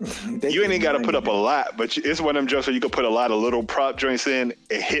 You ain't even got to put up a lot, but it's one of them joints where you can put a lot of little prop joints in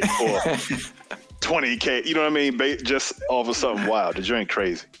and hit for 20K. You know what I mean? Just off of something wild. The joint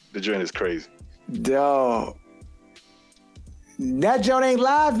crazy. The joint is crazy. Dog. That joint ain't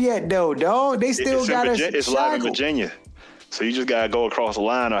live yet, though, dog. They still got us. It's live in Virginia. So you just gotta go across the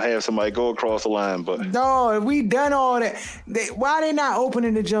line or have somebody go across the line. But dog, we done all that. Why they not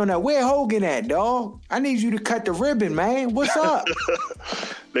opening the joint up? Where Hogan at, dog? I need you to cut the ribbon, man. What's up?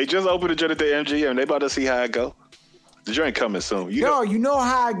 They just opened the joint at the MGM. They about to see how it go. The joint coming soon. You know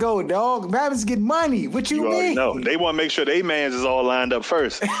how I go, dog. Rabbits get money. What you mean? No, they want to make sure they mans is all lined up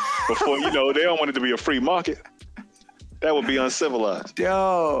first before they don't want it to be a free market. That would be uncivilized.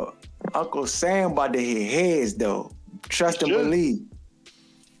 Yo, Uncle Sam about to hit heads though. Trust and believe.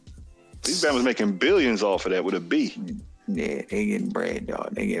 These Bama's making billions off of that with a B. Yeah, they getting bread,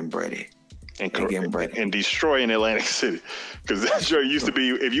 dog. They getting breaded. and destroying Atlantic City. Because that sure used to be,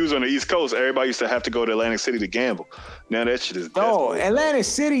 if you was on the East Coast, everybody used to have to go to Atlantic City to gamble. Now that shit is desolate. Atlantic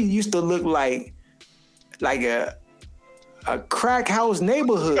City used to look like a crack house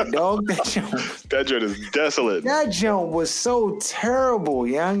neighborhood, dog. That joint is desolate. That joint was so terrible,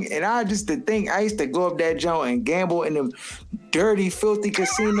 young. And I used to go up that joint and gamble in them dirty, filthy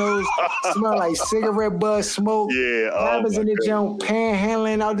casinos. Smell like cigarette butt smoke. Yeah. Rappers in the joint,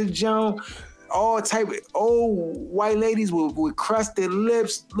 panhandling out the joint. All type of old white ladies with crusted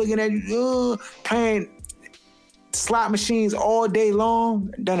lips looking at you, playing slot machines all day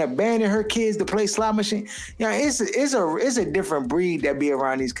long. Done abandoned her kids to play slot machine. Yeah, it's a different breed that be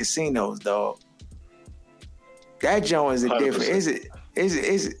around these casinos, dog. That joint is a 100%. Different.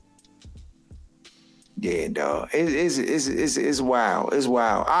 Is it? Yeah, dog. It's wild. It's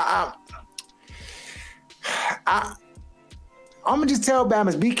wild. I'm gonna just tell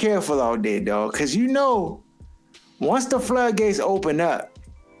Bammers, be careful out there, dog, because once the floodgates open up,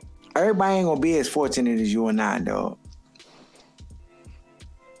 everybody ain't gonna be as fortunate as you and I, dog.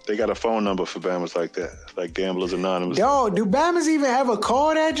 They got a phone number for Bammers like that, like Gamblers Anonymous. Dog, do Bammers even ever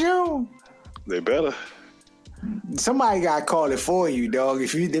call that, Joe? They better. Somebody got to call it for you, dog.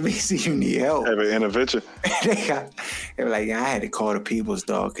 If they see you need help, have an intervention. They were like, I had to call the people's,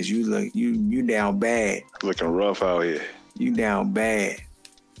 dog, because you down bad. Looking rough out here. You down bad.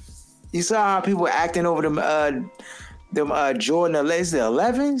 You saw how people were acting over them Jordan, is the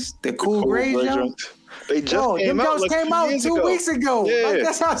 11s? The cool gray jumps? They just came out 2 weeks ago. Yeah. Like,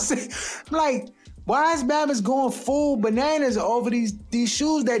 that's how I'm saying. Like, why is Bammers going full bananas over these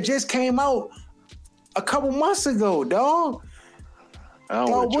shoes that just came out a couple months ago, dog?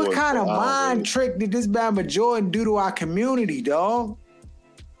 Dog, what kind of mind trick did this Bama Jordan do to our community, dog?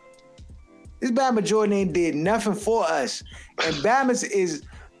 This Bama Jordan ain't did nothing for us. And Bammers is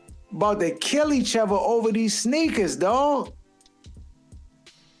about to kill each other over these sneakers, dog.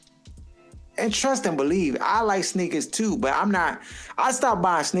 And trust and believe, I like sneakers too, but I stopped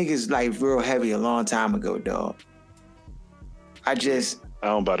buying sneakers like real heavy a long time ago, dog. I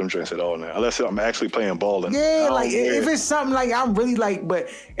don't buy them drinks at all now, unless I'm actually playing ball. Yeah, like if it's something like I'm really like, but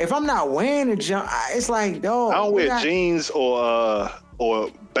if I'm not wearing a jump, it's like, dog. I don't wear jeans or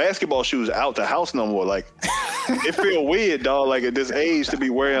basketball shoes out the house no more. Like, it feel weird, dog. Like at this age to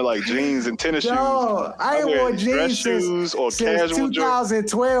be wearing like jeans and tennis shoes. I ain't wore jeans shoes or since casual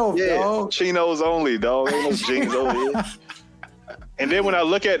 2012, dog. Chinos only, dog. Ain't no jeans over here. And then when I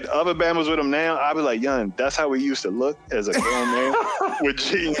look at other Bammers with them now, I be like, young, that's how we used to look as a grown man with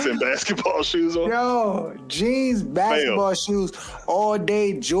jeans and basketball shoes on. Yo, jeans, basketball shoes, all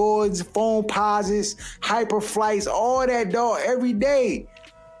day, Jordans, phone posits, hyper flights, all that, dog, every day.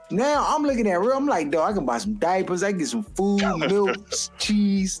 Now I'm looking at real, I'm like, dog, I can buy some diapers, I can get some food, milk,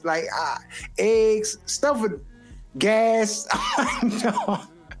 cheese, like eggs, stuff with gas.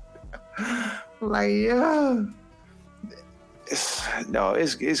 Like, yeah. No,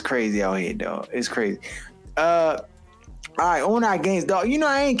 it's crazy out here, dog. It's crazy. All right, on our games, dog.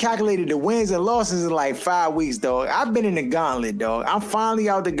 I ain't calculated the wins and losses in like 5 weeks, dog. I've been in the gauntlet, dog. I'm finally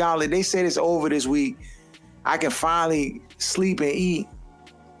out the gauntlet. They said it's over this week. I can finally sleep and eat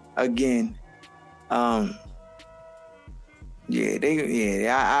again. I've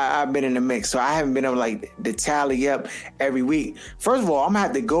been in the mix, so I haven't been able to tally up every week. First of all, I'm gonna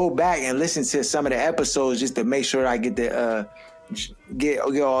have to go back and listen to some of the episodes just to make sure I get the get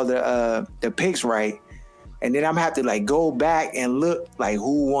all the picks right, and then I'm gonna have to go back and look like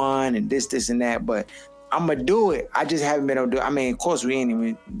who won and this and that. But I'm gonna do it. I just haven't been able to do it. I mean, of course, we ain't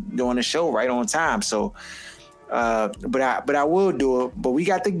even doing the show right on time, so but I will do it. But we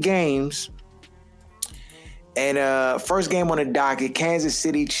got the games. And first game on the docket, Kansas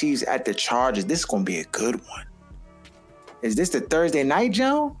City Chiefs at the Chargers. This is going to be a good one. Is this the Thursday night,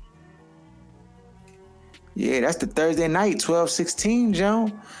 Joe? Yeah, that's the Thursday night, 12-16,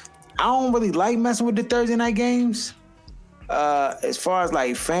 Joe. I don't really like messing with the Thursday night games. As far as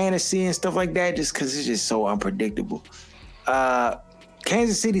fantasy and stuff like that, just because it's just so unpredictable.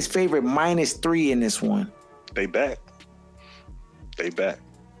 Kansas City's favorite -3 in this one. They back. They back.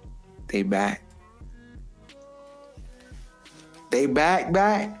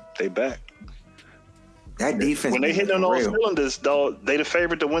 That defense. When they hit on all cylinders, dog, they the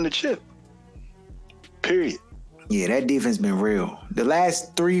favorite to win the chip. Period. Yeah, that defense been real. The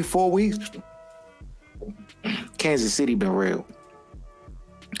last 3-4 weeks, Kansas City been real.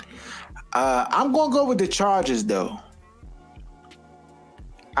 I'm gonna go with the Chargers though.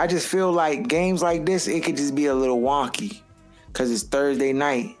 I just feel like games like this, it could just be a little wonky because it's Thursday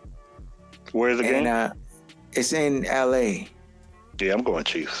night. Where's the game? It's in LA. Yeah, I'm going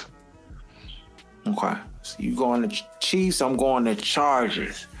Chiefs. Okay. So you going to Chiefs, I'm going to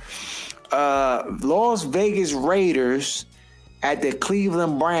Chargers. Las Vegas Raiders at the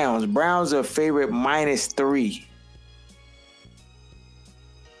Cleveland Browns. Browns are favorite -3.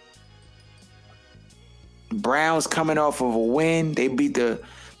 Browns coming off of a win. They beat the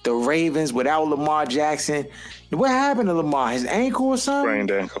Ravens without Lamar Jackson. What happened to Lamar? His ankle or something?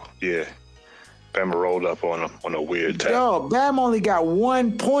 Sprained ankle. Yeah. Bama rolled up on him on a weird tap. Dog, Bama only got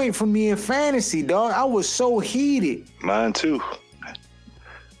 1 point from me in fantasy, dog. I was so heated. Mine too.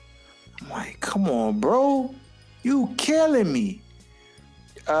 I'm like, come on, bro. You killing me.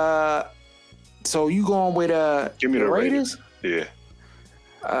 So you going with Give me the Raiders? Yeah.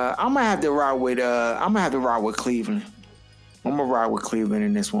 I'm gonna have to ride with Cleveland. I'm gonna ride with Cleveland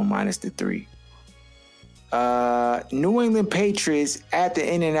in this one -3. New England Patriots at the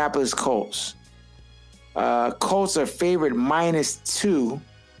Indianapolis Colts. Colts are favored -2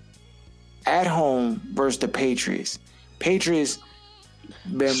 at home versus the Patriots. Patriots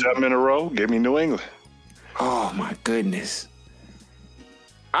been 7 in a row. Give me New England. Oh my goodness.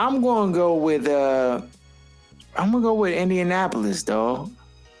 I'm gonna go with Indianapolis, dog.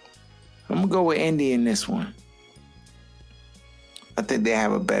 I'm gonna go with Indy in this one. I think they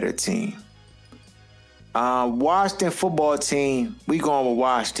have a better team. Washington football team, we going with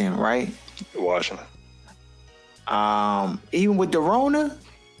Washington, right? Washington. Even with the Rona?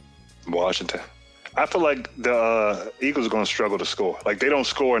 Washington. I feel like the Eagles are going to struggle to score. Like, they don't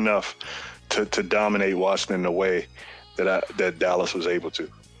score enough to dominate Washington in a way that Dallas was able to.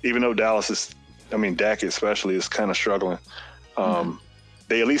 Even though Dak especially is kind of struggling.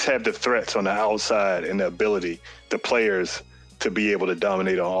 They at least have the threats on the outside and the ability, the players, to be able to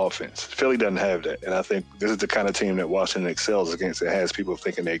dominate on offense. Philly doesn't have that. And I think this is the kind of team that Washington excels against. It has people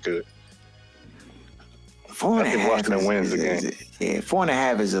thinking they're good. 4.5 I think Washington wins the game. Yeah,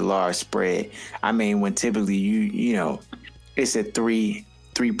 4.5 is a large spread. I mean, when typically you know it's a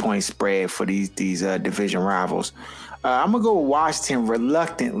 3-point spread for these division rivals. I'm gonna go with Washington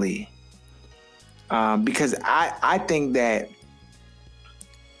reluctantly because I think that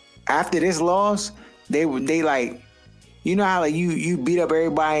after this loss, they like, you know how like you beat up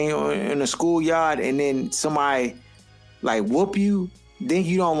everybody in the schoolyard and then somebody like whoop you. Then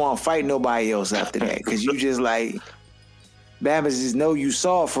you don't want to fight nobody else after that because you just like, Bama's just know you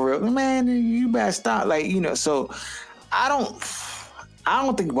saw for real. Man, you better stop. Like, you know, so I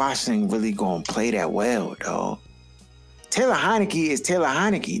don't think Washington really going to play that well, dog. Taylor Heineke is Taylor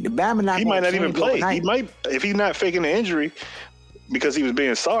Heineke. The Bama not. He might not even play. He might, if he's not faking the injury because he was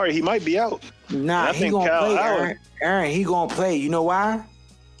being sorry, he might be out. Nah, he gonna play. Aaron, he gonna play. You know why?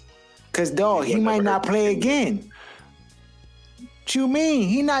 Because dog, he might not play again. What you mean?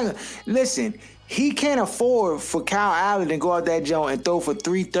 He not. Listen, he can't afford for Kyle Allen to go out that joint and throw for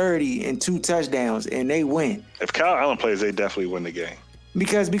 330 and 2 touchdowns and they win. If Kyle Allen plays, they definitely win the game.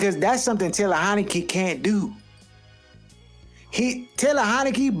 Because that's something Taylor Heineke can't do. Taylor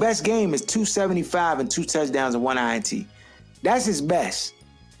Heineke best game is 275 and 2 touchdowns and 1 INT. That's his best.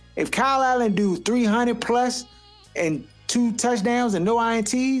 If Kyle Allen do 300 plus and 2 touchdowns and no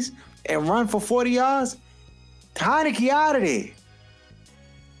INTs and run for 40 yards, Heineke out of there.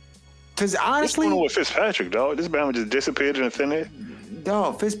 Because honestly, what's going on with Fitzpatrick, dog? This Bama just disappeared in the thin air.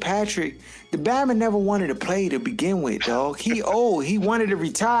 Dog, Fitzpatrick, the Bama never wanted to play to begin with, dog. He old. He wanted to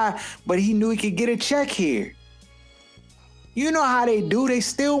retire, but he knew he could get a check here. You know how they do. They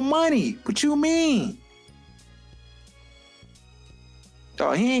steal money. What you mean?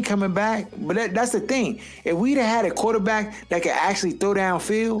 Dog, he ain't coming back. But that's the thing. If we'd have had a quarterback that could actually throw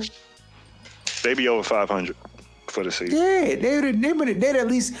downfield, they'd be over 500 for the season. Yeah, they'd at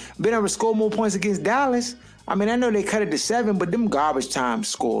least been able to score more points against Dallas. I mean, I know they cut it to 7, but them garbage time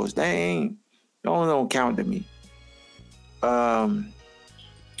scores, they don't count to me.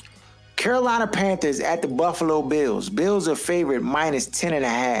 Carolina Panthers at the Buffalo Bills. Bills are favorite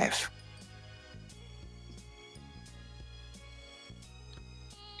 -10.5.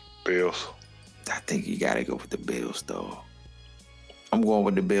 Bills. I think you got to go with the Bills, though. I'm going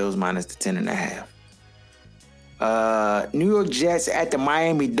with the Bills -10.5. New York Jets at the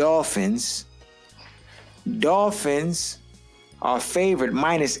Miami Dolphins. Dolphins are favored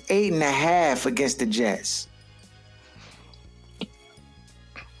 -8.5 against the Jets.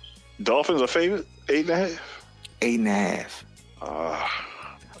 Dolphins are favored 8.5. 8.5. I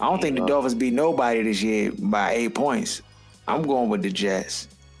don't think the Dolphins beat nobody this year by 8 points. I'm going with the Jets.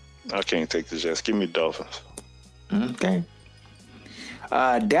 I can't take the Jets. Give me Dolphins. Okay.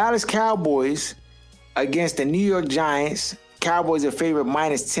 Dallas Cowboys against the New York Giants. Cowboys are favorite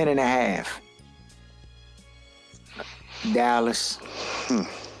 -10.5. Dallas.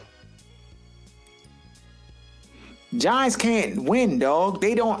 Giants can't win, dog.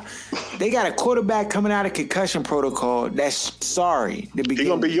 They don't. They got a quarterback coming out of concussion protocol. That's sorry. He's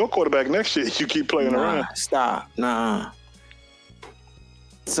gonna be your quarterback next year if you keep playing around. Stop. Nah.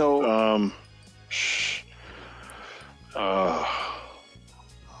 So.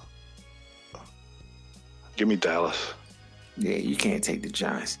 Give me Dallas. Yeah, you can't take the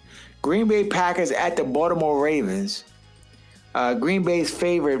Giants. Green Bay Packers at the Baltimore Ravens. Green Bay's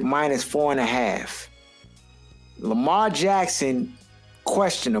favorite -4.5. Lamar Jackson,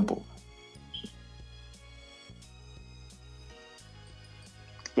 questionable.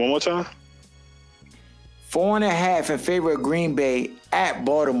 One more time. 4.5 in favor of Green Bay at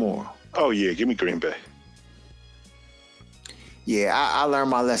Baltimore. Oh yeah, give me Green Bay. Yeah, I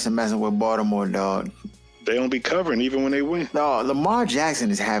learned my lesson messing with Baltimore, dog. They don't be covering even when they win. No, Lamar Jackson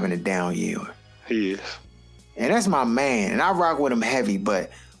is having a down year. He is. And that's my man, and I rock with him heavy,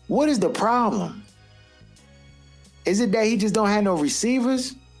 but what is the problem? Is it that he just don't have no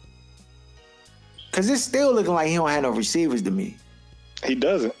receivers? Because it's still looking like he don't have no receivers to me. He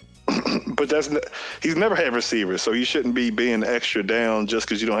doesn't. But he's never had receivers, so he shouldn't be being extra down just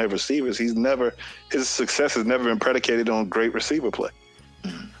because you don't have receivers. His success has never been predicated on great receiver play.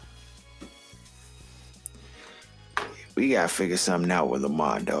 We got to figure something out with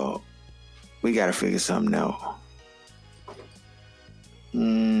Lamar, dog. We got to figure something out.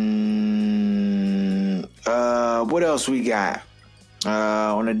 What else we got?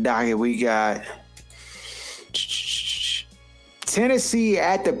 On the docket, we got Tennessee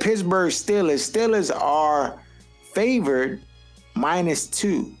at the Pittsburgh Steelers. Steelers are favored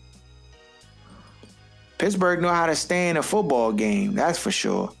 -2. Pittsburgh know how to stay in a football game, that's for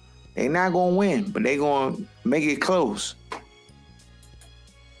sure. They're not going to win, but they're going to make it close.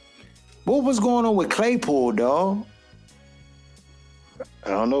 What was going on with Claypool, dog? I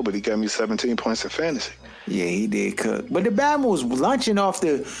don't know, but he got me 17 points in fantasy. Yeah, he did cook. But the Bama was lunching off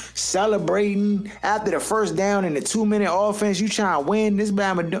the celebrating after the first down in the 2-minute offense. You trying to win. This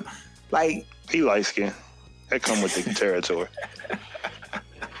Bama, like... He light-skinned. That come with the territory.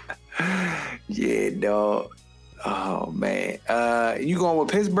 Yeah, dog. Oh, man. You going with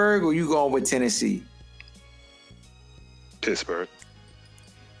Pittsburgh or you going with Tennessee? Pittsburgh.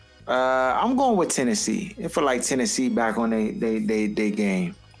 I'm going with Tennessee. I feel like Tennessee back on they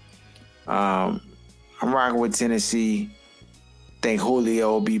game. I'm rocking with Tennessee. Think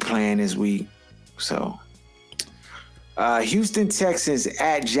Julio will be playing this week. So, Houston Texans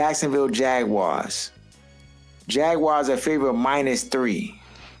at Jacksonville Jaguars. Jaguars are favored -3.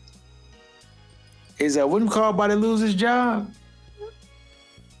 Is what called by the loser's job?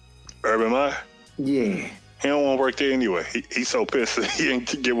 Urban Meyer? Yeah. He don't want to work there anyway. He's so pissed that he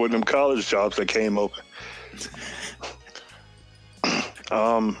didn't get one of them college jobs that came open.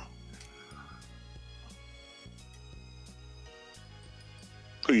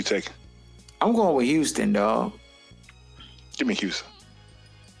 Who you taking? I'm going with Houston, dog. Give me Houston.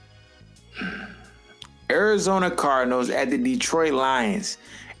 Arizona Cardinals at the Detroit Lions.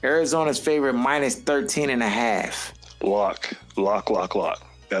 Arizona's favorite -13.5. Lock.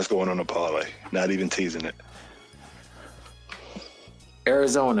 That's going on a parlay. Not even teasing it.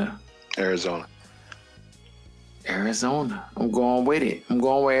 Arizona. I'm going with it. I'm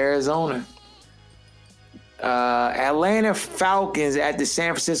going with Arizona. Atlanta Falcons at the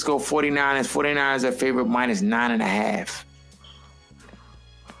San Francisco 49ers. 49ers are favorite -9.5.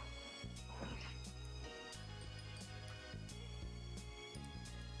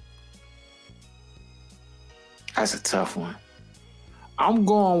 That's a tough one. I'm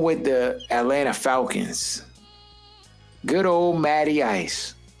going with the Atlanta Falcons. Good old Matty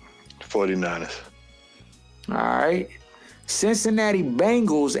Ice. 49ers. All right. Cincinnati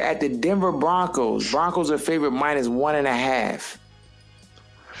Bengals at the Denver Broncos. Broncos are favorite -1.5.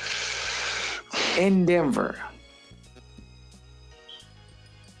 In Denver.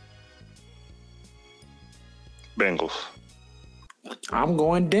 Bengals. I'm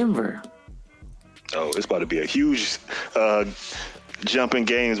going Denver. Oh, it's about to be a huge jump in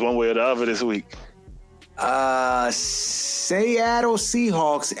games one way or the other this week. Seattle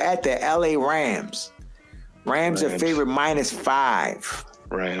Seahawks at the LA Rams. Rams are favorite -5.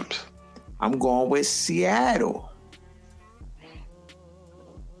 Rams. I'm going with Seattle.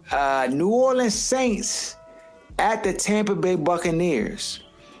 New Orleans Saints at the Tampa Bay Buccaneers.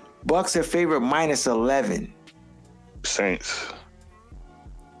 Bucks are favorite -11. Saints.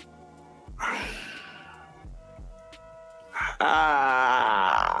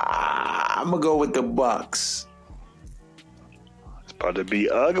 I'm gonna go with the Bucks. It's about to be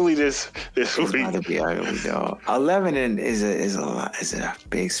ugly this week. It's about to be ugly, dog. 11 is a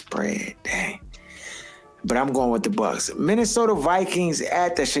big spread. Dang. but I'm going with the Bucks. Minnesota Vikings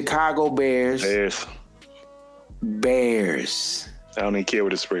at the Chicago Bears. Bears. I don't even care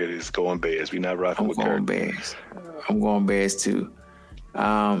what the spread is. Going Bears. We're not rocking with Kirk. I'm going Bears too.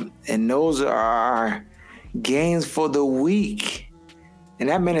 And those are our games for the week. And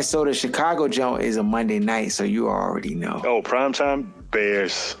that Minnesota-Chicago joint is a Monday night, so you already know. Oh, primetime?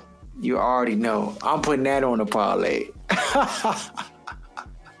 Bears. You already know. I'm putting that on the parlay.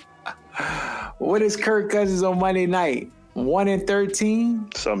 What is Kirk Cousins on Monday night?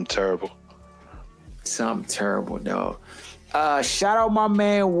 1-13? Something terrible. Something terrible, dog. Shout out my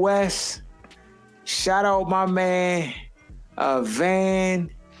man Wes. Shout out my man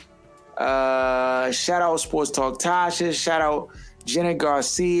Van. Shout out Sports Talk Tasha. Shout out Jenna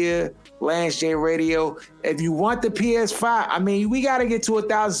Garcia, Lance J Radio. If you want the PS5, I mean, we got to get to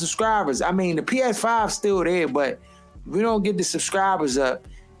 1,000 subscribers. I mean, the PS5's still there, but if we don't get the subscribers up,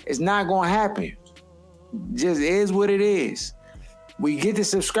 it's not going to happen. Just is what it is. We get the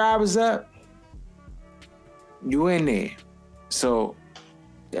subscribers up, you in there. So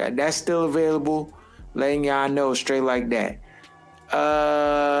that's still available. Letting y'all know straight like that.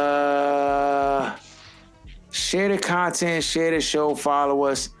 Share the content, share the show, follow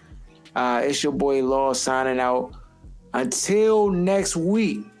us. It's your boy Law signing out. Until next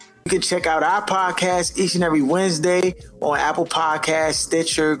week. You can check out our podcast each and every Wednesday on Apple Podcasts,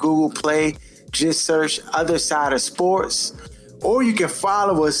 Stitcher, Google Play. Just search Other Side of Sports. Or you can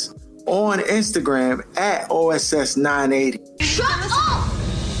follow us on Instagram at OSS980. Shut up!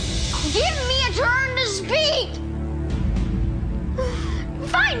 Give me a turn to speak!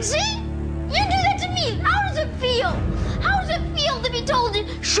 Fine, see? You do that to me. How does it feel? How does it feel to be told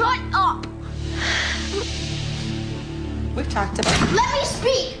to shut up? We've talked about. Let me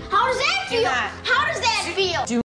speak. How does that feel? How does that feel?